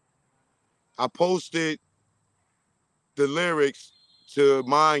now, I posted the lyrics to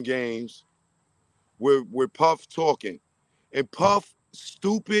Mind Games with Puff talking. And Puff,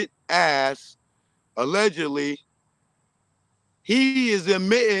 stupid ass, allegedly, he is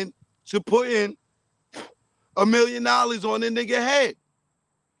admitting to putting $1 million on the nigga head.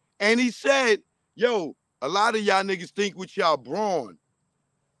 And he said, yo, a lot of y'all niggas think with y'all brawn,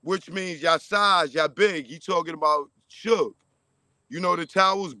 which means y'all size, y'all big. He talking about Suge. You know the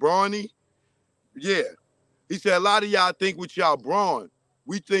towels, brawny? Yeah. He said, a lot of y'all think with y'all brawn.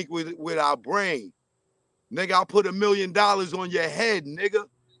 We think with our brain. Nigga, I'll put $1 million on your head, nigga.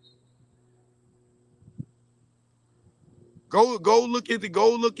 Go look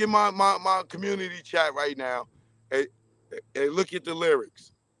at my community chat right now and look at the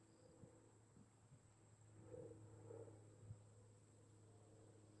lyrics.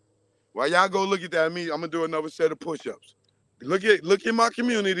 While y'all go look at that, I'm gonna do another set of push-ups. Look at my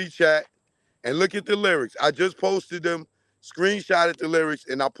community chat and look at the lyrics. I just posted them, screenshotted the lyrics,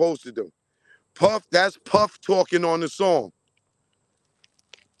 and I posted them. Puff, that's Puff talking on the song.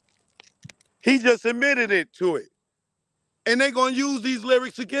 He just admitted it to it. And they gonna use these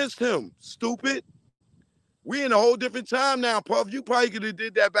lyrics against him. Stupid. We in a whole different time now, Puff. You probably could have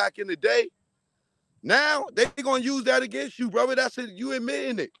did that back in the day. Now they gonna use that against you, brother. That's it. You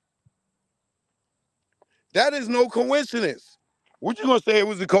admitting it. That is no coincidence. What you gonna say? It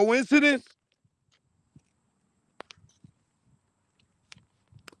was a coincidence?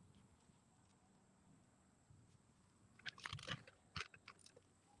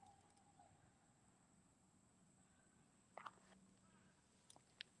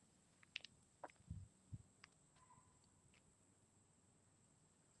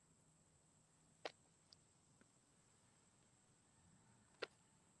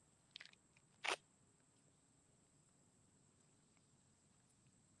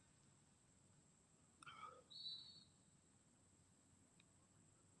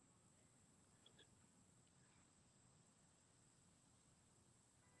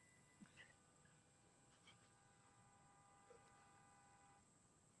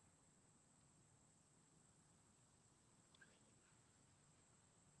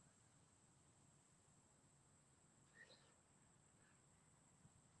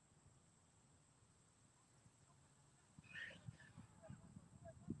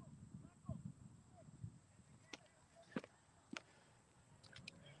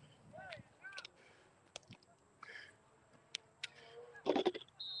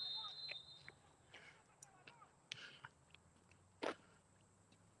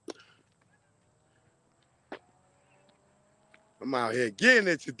 I'm out here getting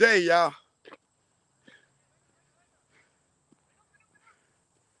it today, y'all.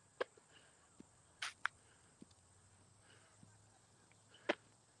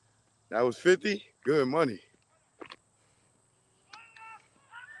 That was 50. Good money.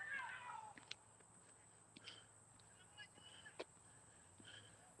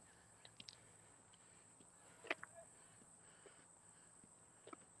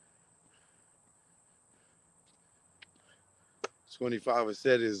 $25 a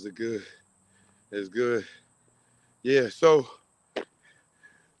set is good. It's good. Yeah, so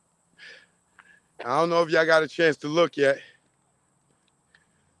I don't know if y'all got a chance to look yet,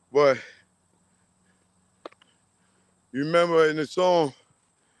 but You remember in the song,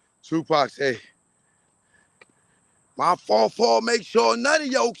 Tupac say, my fall, make sure none of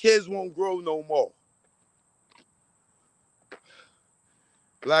your kids won't grow no more.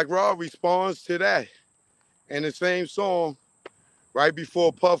 Black Rob responds to that in the same song right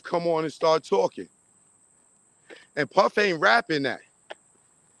before Puff come on and start talking. And Puff ain't rapping that.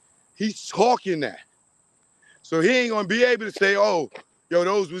 He's talking that. So he ain't gonna be able to say, oh, yo,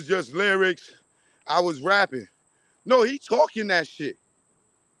 those was just lyrics. I was rapping. No, he talking that shit.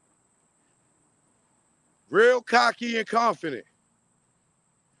 Real cocky and confident.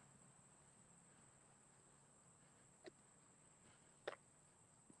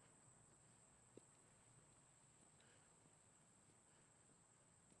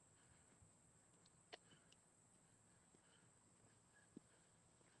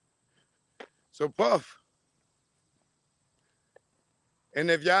 So Puff,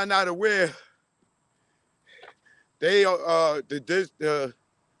 and if y'all not aware, they the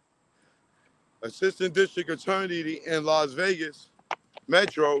assistant district attorney in Las Vegas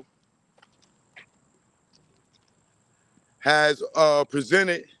Metro has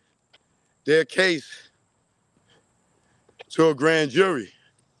presented their case to a grand jury.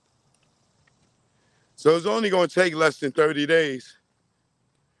 So it's only going to take less than 30 days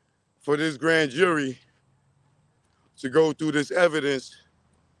for this grand jury to go through this evidence,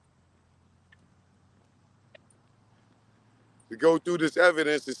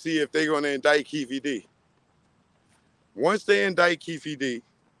 to see if they're going to indict Keefe D. Once they indict Keefe D,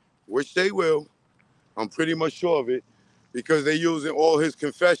 which they will, I'm pretty much sure of it, because they're using all his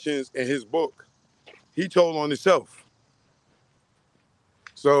confessions in his book. He told on himself.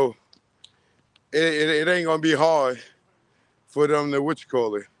 So it ain't going to be hard for them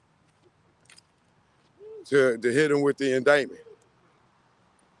to, to hit him with the indictment.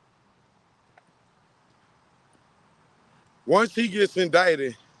 Once he gets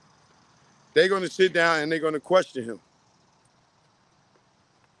indicted, they're going to sit down and they're going to question him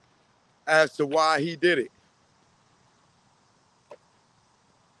as to why he did it.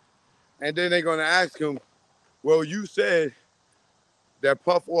 And then they're going to ask him, well, you said that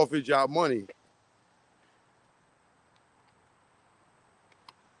Puff offered y'all money.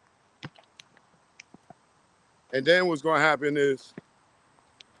 And then what's going to happen is,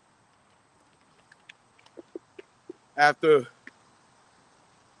 after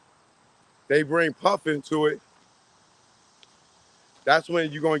they bring Puff into it, that's when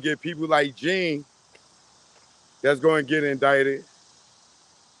you're going to get people like Gene that's going to get indicted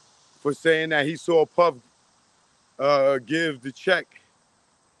for saying that he saw Puff give the check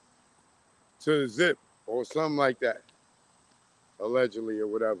to Zip or something like that, allegedly or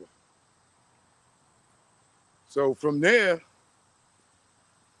whatever. So from there,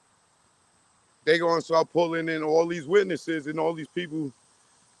 they're going to start pulling in all these witnesses and all these people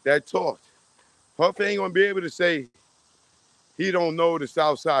that talked. Puff ain't going to be able to say he don't know the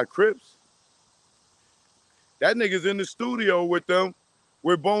Southside Crips. That nigga's in the studio with them,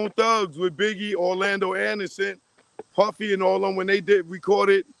 with Bone Thugs, with Biggie, Orlando Anderson, Puffy, and all them when they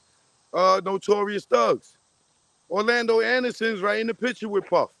recorded Notorious Thugs. Orlando Anderson's right in the picture with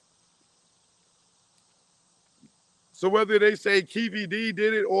Puff. So whether they say Keefe D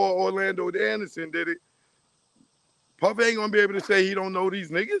did it or Orlando Anderson did it, Puff ain't gonna be able to say he don't know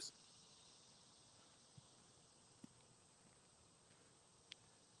these niggas.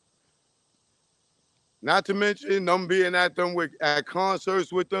 Not to mention them being at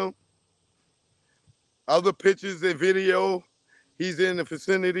concerts with them. Other pictures and video, he's in the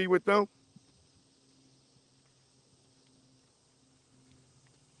vicinity with them.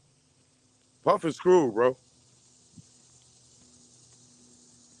 Puff is screwed, bro.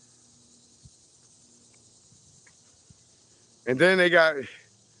 And then they got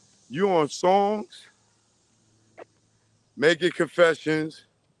you on songs, making confessions,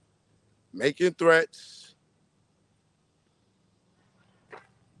 making threats.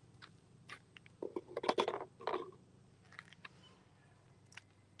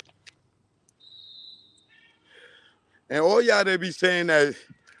 And all y'all they be saying that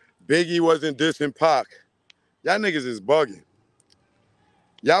Biggie wasn't dissing Pac. Y'all niggas is bugging.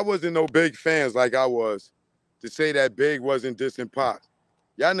 Y'all wasn't no big fans like I was to say that Big wasn't dissing Pac.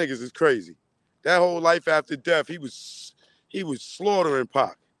 Y'all niggas is crazy. That whole life after death, he was slaughtering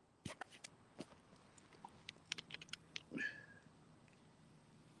Pac.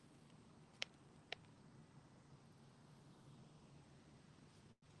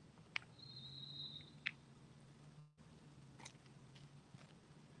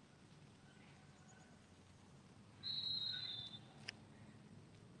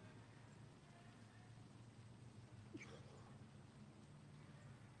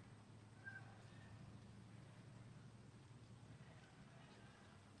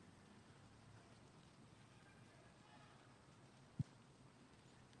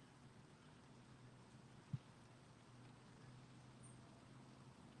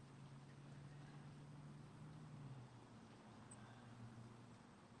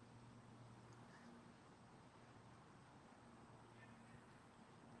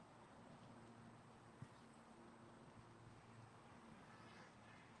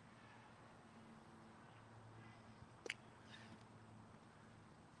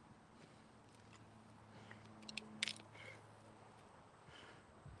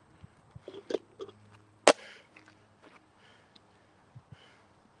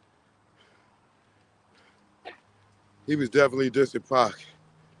 He was definitely dissing Pac.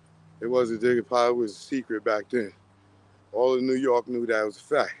 It wasn't digging Pac, it was a secret back then. All of New York knew that was a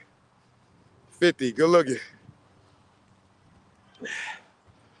fact. 50, good looking.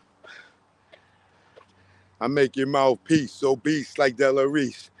 I make your mouthpiece so beast like Della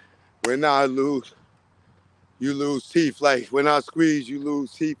Reese. When I lose, you lose teeth like when I squeeze, you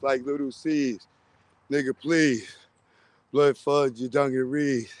lose teeth like little seeds. Nigga, please. Blood fudge, you don't get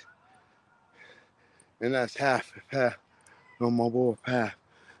read. And that's half a path on my war path.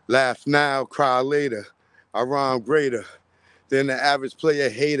 Laugh now, cry later. I rhyme greater than the average player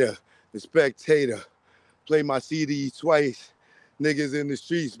hater, the spectator. Play my CD twice. Niggas in the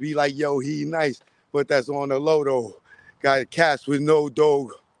streets be like, yo, he nice, but that's on the low though. Got cats with no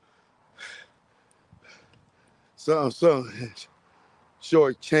dough. Something.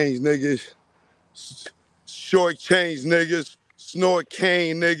 Short change niggas. Short change niggas. Snort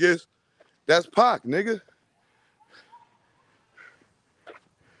cane niggas. That's Pac, nigga.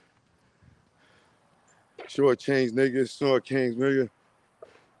 Short change niggas. Snort canes, nigga.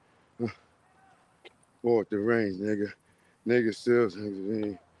 Walk the range, nigga. Niggas still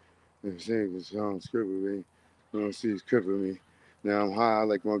saying the song script with me. I don't see it's crippling me. Now I'm high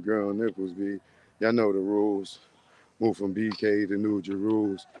like my girl nipples be. Y'all know the rules. Move from BK to New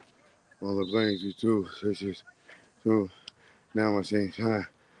Jerusalem. All the blames we do. Switches. So now I'm saying time.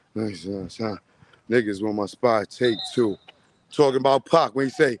 Nice time. Niggas want my spot take two. Talking about Pac when he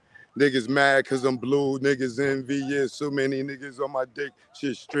say niggas mad cause I'm blue. Niggas envious. So many niggas on my dick.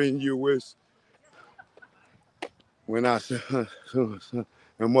 Shit strenuous. When I say and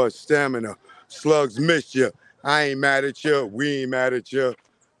much stamina. Slugs miss you. I ain't mad at you. We ain't mad at you.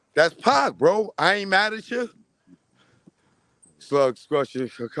 That's Pac, bro. I ain't mad at you. Slugs, crushing,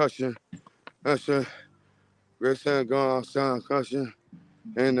 concussion. Usher, wrist gone, sound crushing.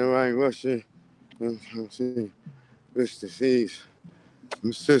 And the right rushing. It's disease.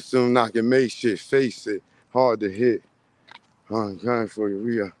 System knocking make shit. Face it. Hard to hit. I'm trying for you.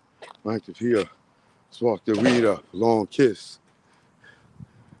 We are like the peel. Swalk the weed up. Long kiss.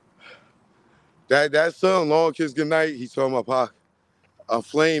 That song, Long Kiss Goodnight, he's talking about Pac. A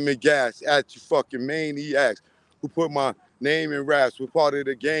flaming gas at you fucking maniacs who put my name in raps. What part of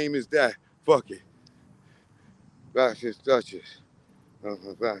the game is that? Fuck it. Bashes, Duchess.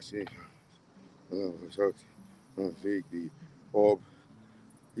 Bashes. Or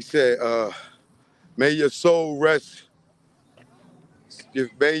he said, may your soul rest,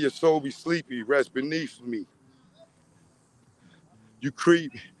 may your soul be sleepy, rest beneath me. You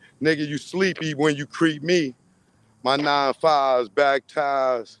creep, nigga, you sleepy when you creep me. My 9-5s, back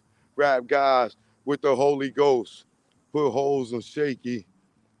ties, rap guys with the Holy Ghost. Put holes on shaky.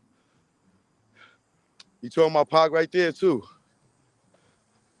 You talking about Pac right there too.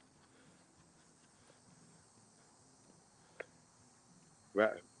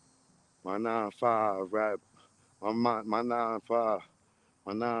 Rap, my 9-5, rap, my 9-5,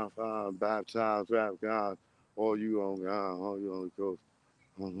 my 9-5, baptized rap guys. All you on God, all you on the coast.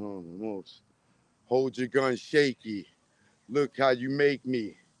 Most. Hold your gun shaky. Look how you make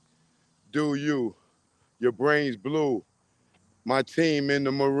me. Do you? Your brain's blue. My team in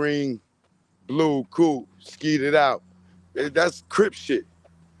the Marine blue coupe. Skeet it out. That's Crip shit.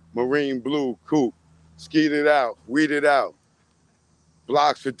 Marine blue coupe. Skeet it out. Weed it out.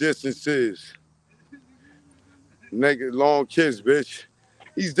 Blocks for distances. Nigga, long kiss, bitch.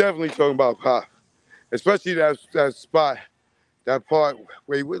 He's definitely talking about Pop. Especially that spot, that part.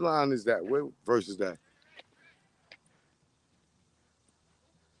 Wait, what line is that? What verse is that?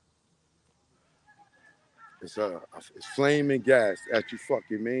 It's flaming gas at you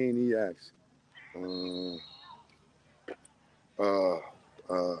fucking maniacs. Uh, uh,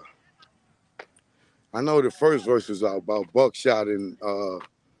 uh, I know the first verse was about Buckshot and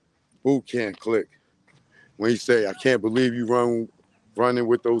Boot Camp Click. When he say, I can't believe you running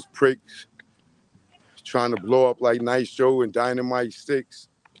with those pricks, trying to blow up like Nitro and Dynamite Sticks.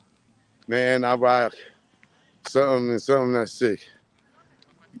 Man, I rock something that's sick.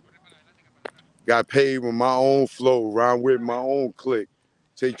 Got paid with my own flow, rhyme with my own click.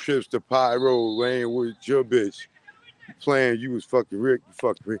 Take trips to Pyro, laying with your bitch. Playing you was fucking Rick, you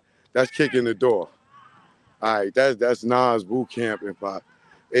fucking Rick. That's kicking the door. All right, that's Nas Boot Camp and Pop.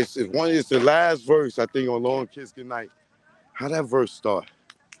 It's the last verse, I think, on Long Kiss Goodnight. How that verse start?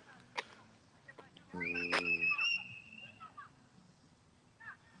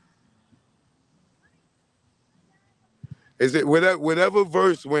 Is it whatever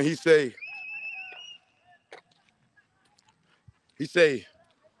verse when he say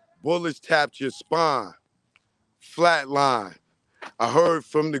bullets tapped your spine, flatline. I heard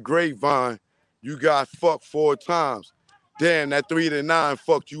from the grapevine you got fucked 4 times. Damn, that 3 to 9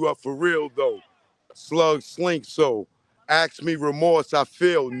 fucked you up for real though. Slug slink so. Ask me remorse, I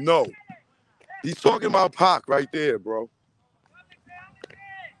feel no. He's talking about Pac right there, bro.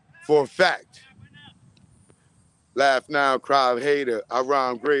 For a fact. Laugh now, cry hater. I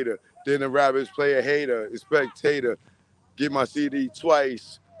rhyme greater. Then the rappers play a hater, a spectator. Get my CD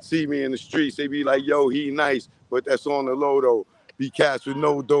twice. See me in the streets. They be like, yo, he nice. But that's on the low though. Be cats with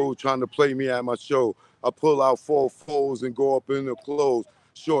no dough trying to play me at my show. I pull out 4 foes and go up in the clothes.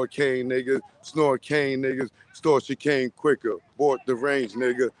 Short cane niggas, snort cane niggas, start your cane quicker. Bought the range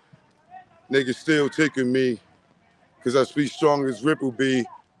nigga. Niggas still ticking me. Cause I speak strong as Ripple B.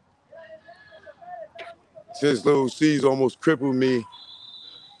 Since little C's almost crippled me.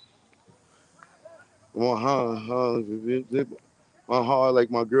 My heart like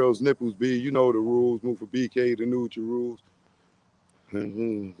my girl's nipples be. You know the rules. Move for BK, the new rules.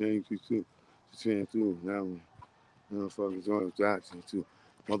 Thank you too. Now, motherfuckers on Jackson too.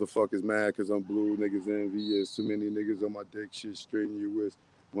 Motherfuckers mad because I'm blue. Niggas envious. Too many niggas on my dick. Shit straighten your wrist.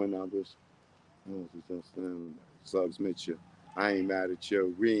 One numbers. Subs Mitchell. I ain't mad at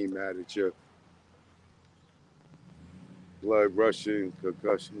you. We ain't mad at you. Blood rushing,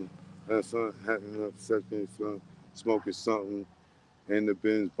 concussion. Son, having enough second, son, smoking something, and the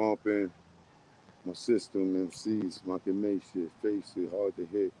bins bumping. My system, MCs, my can make shit, face it, hard to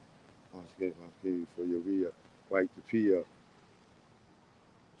hit. I'll get my pee for your re-up, wipe the pee up.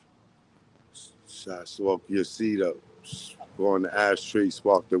 Swap your seat up, go on the ashtray,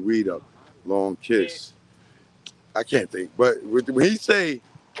 spark the weed up, long kiss. I can't think, but when he say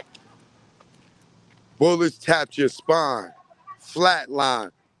bullets tapped your spine,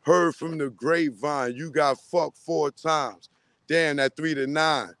 flatline, heard from the grapevine, you got fucked 4 times. Damn, that 3 to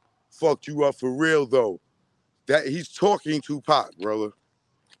 9 fucked you up for real though. That he's talking to Pac, brother.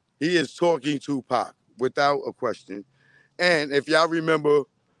 He is talking to Pac without a question. And if y'all remember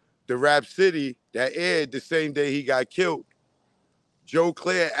the Rap City that aired the same day he got killed, Joe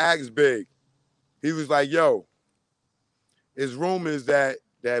Clair asked Big. He was like, yo, it's rumors that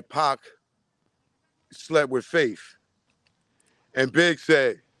Pac slept with Faith. And Big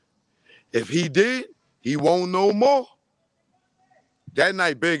said, if he did, he won't know more. That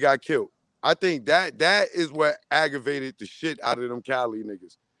night Big got killed. I think that is what aggravated the shit out of them Cali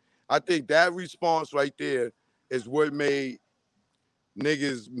niggas. I think that response right there is what made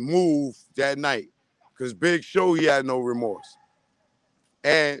niggas move that night. Cause Big Show he had no remorse.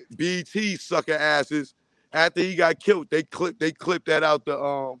 And BT sucker asses, after he got killed, they clipped that out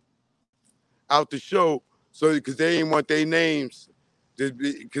the show. So because they didn't want their names,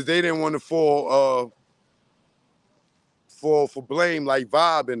 because they didn't want to fall for blame like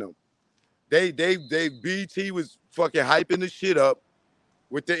Vibe in them. They BT was fucking hyping the shit up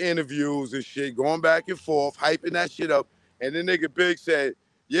with the interviews and shit, going back and forth, hyping that shit up. And then nigga Big said,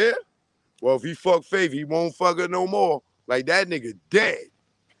 yeah, well, if he fuck Faith, he won't fuck her no more. Like that nigga dead.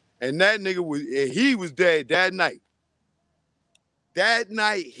 And that nigga he was dead that night. That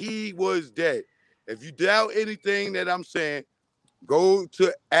night he was dead. If you doubt anything that I'm saying, go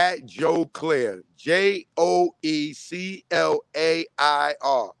to at Joe Clair. JoeClair.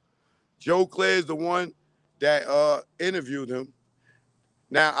 Joe Clair is the one that interviewed him.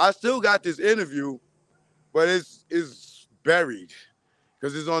 Now I still got this interview, but it's buried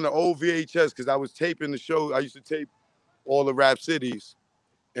because it's on the old VHS. Because I was taping the show. I used to tape all the Rap Cities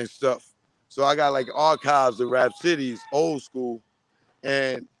and stuff. So I got like archives of Rap Cities, old school,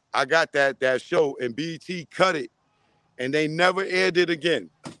 and I got that show. And BT cut it, and they never aired it again.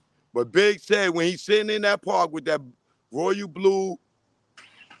 But Big said when he's sitting in that park with that royal blue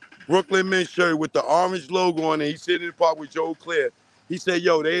Brooklyn Mint shirt with the orange logo on it, he's sitting in the park with Joe Clair. He said,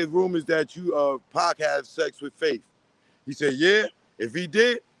 yo, there's rumors that you Pac had sex with Faith. He said, yeah, if he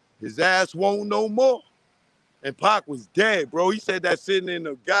did, his ass won't no more. And Pac was dead, bro. He said that sitting in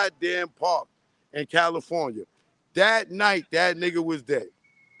the goddamn park in California. That night, that nigga was dead.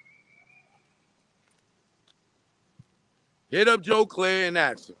 Hit up Joe Clair and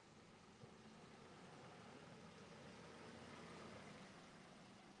ask him.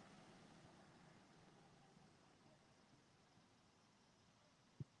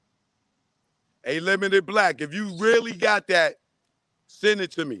 Hey, Limited Black, if you really got that, send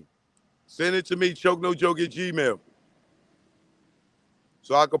it to me. Send it to me, choke no joke at Gmail,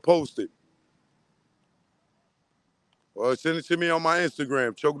 so I can post it. Or send it to me on my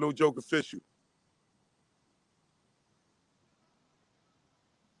Instagram, choke no joke official.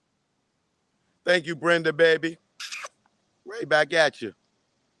 Thank you, Brenda, baby. Right back at you.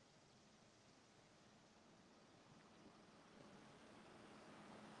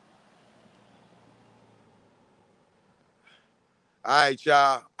 All right,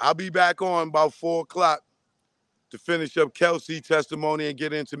 y'all. I'll be back on about 4 o'clock to finish up Kelsey testimony and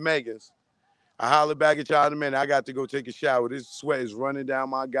get into Megan's. I holler back at y'all in a minute. I got to go take a shower. This sweat is running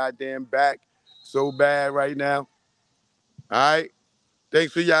down my goddamn back so bad right now. All right.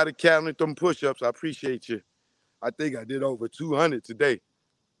 Thanks for y'all to counting them push-ups. I appreciate you. I think I did over 200 today.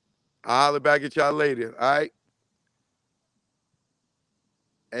 I'll holler back at y'all later. All right.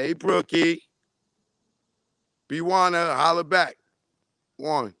 Hey, Brookie. Be wanna holler back.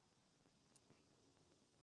 One.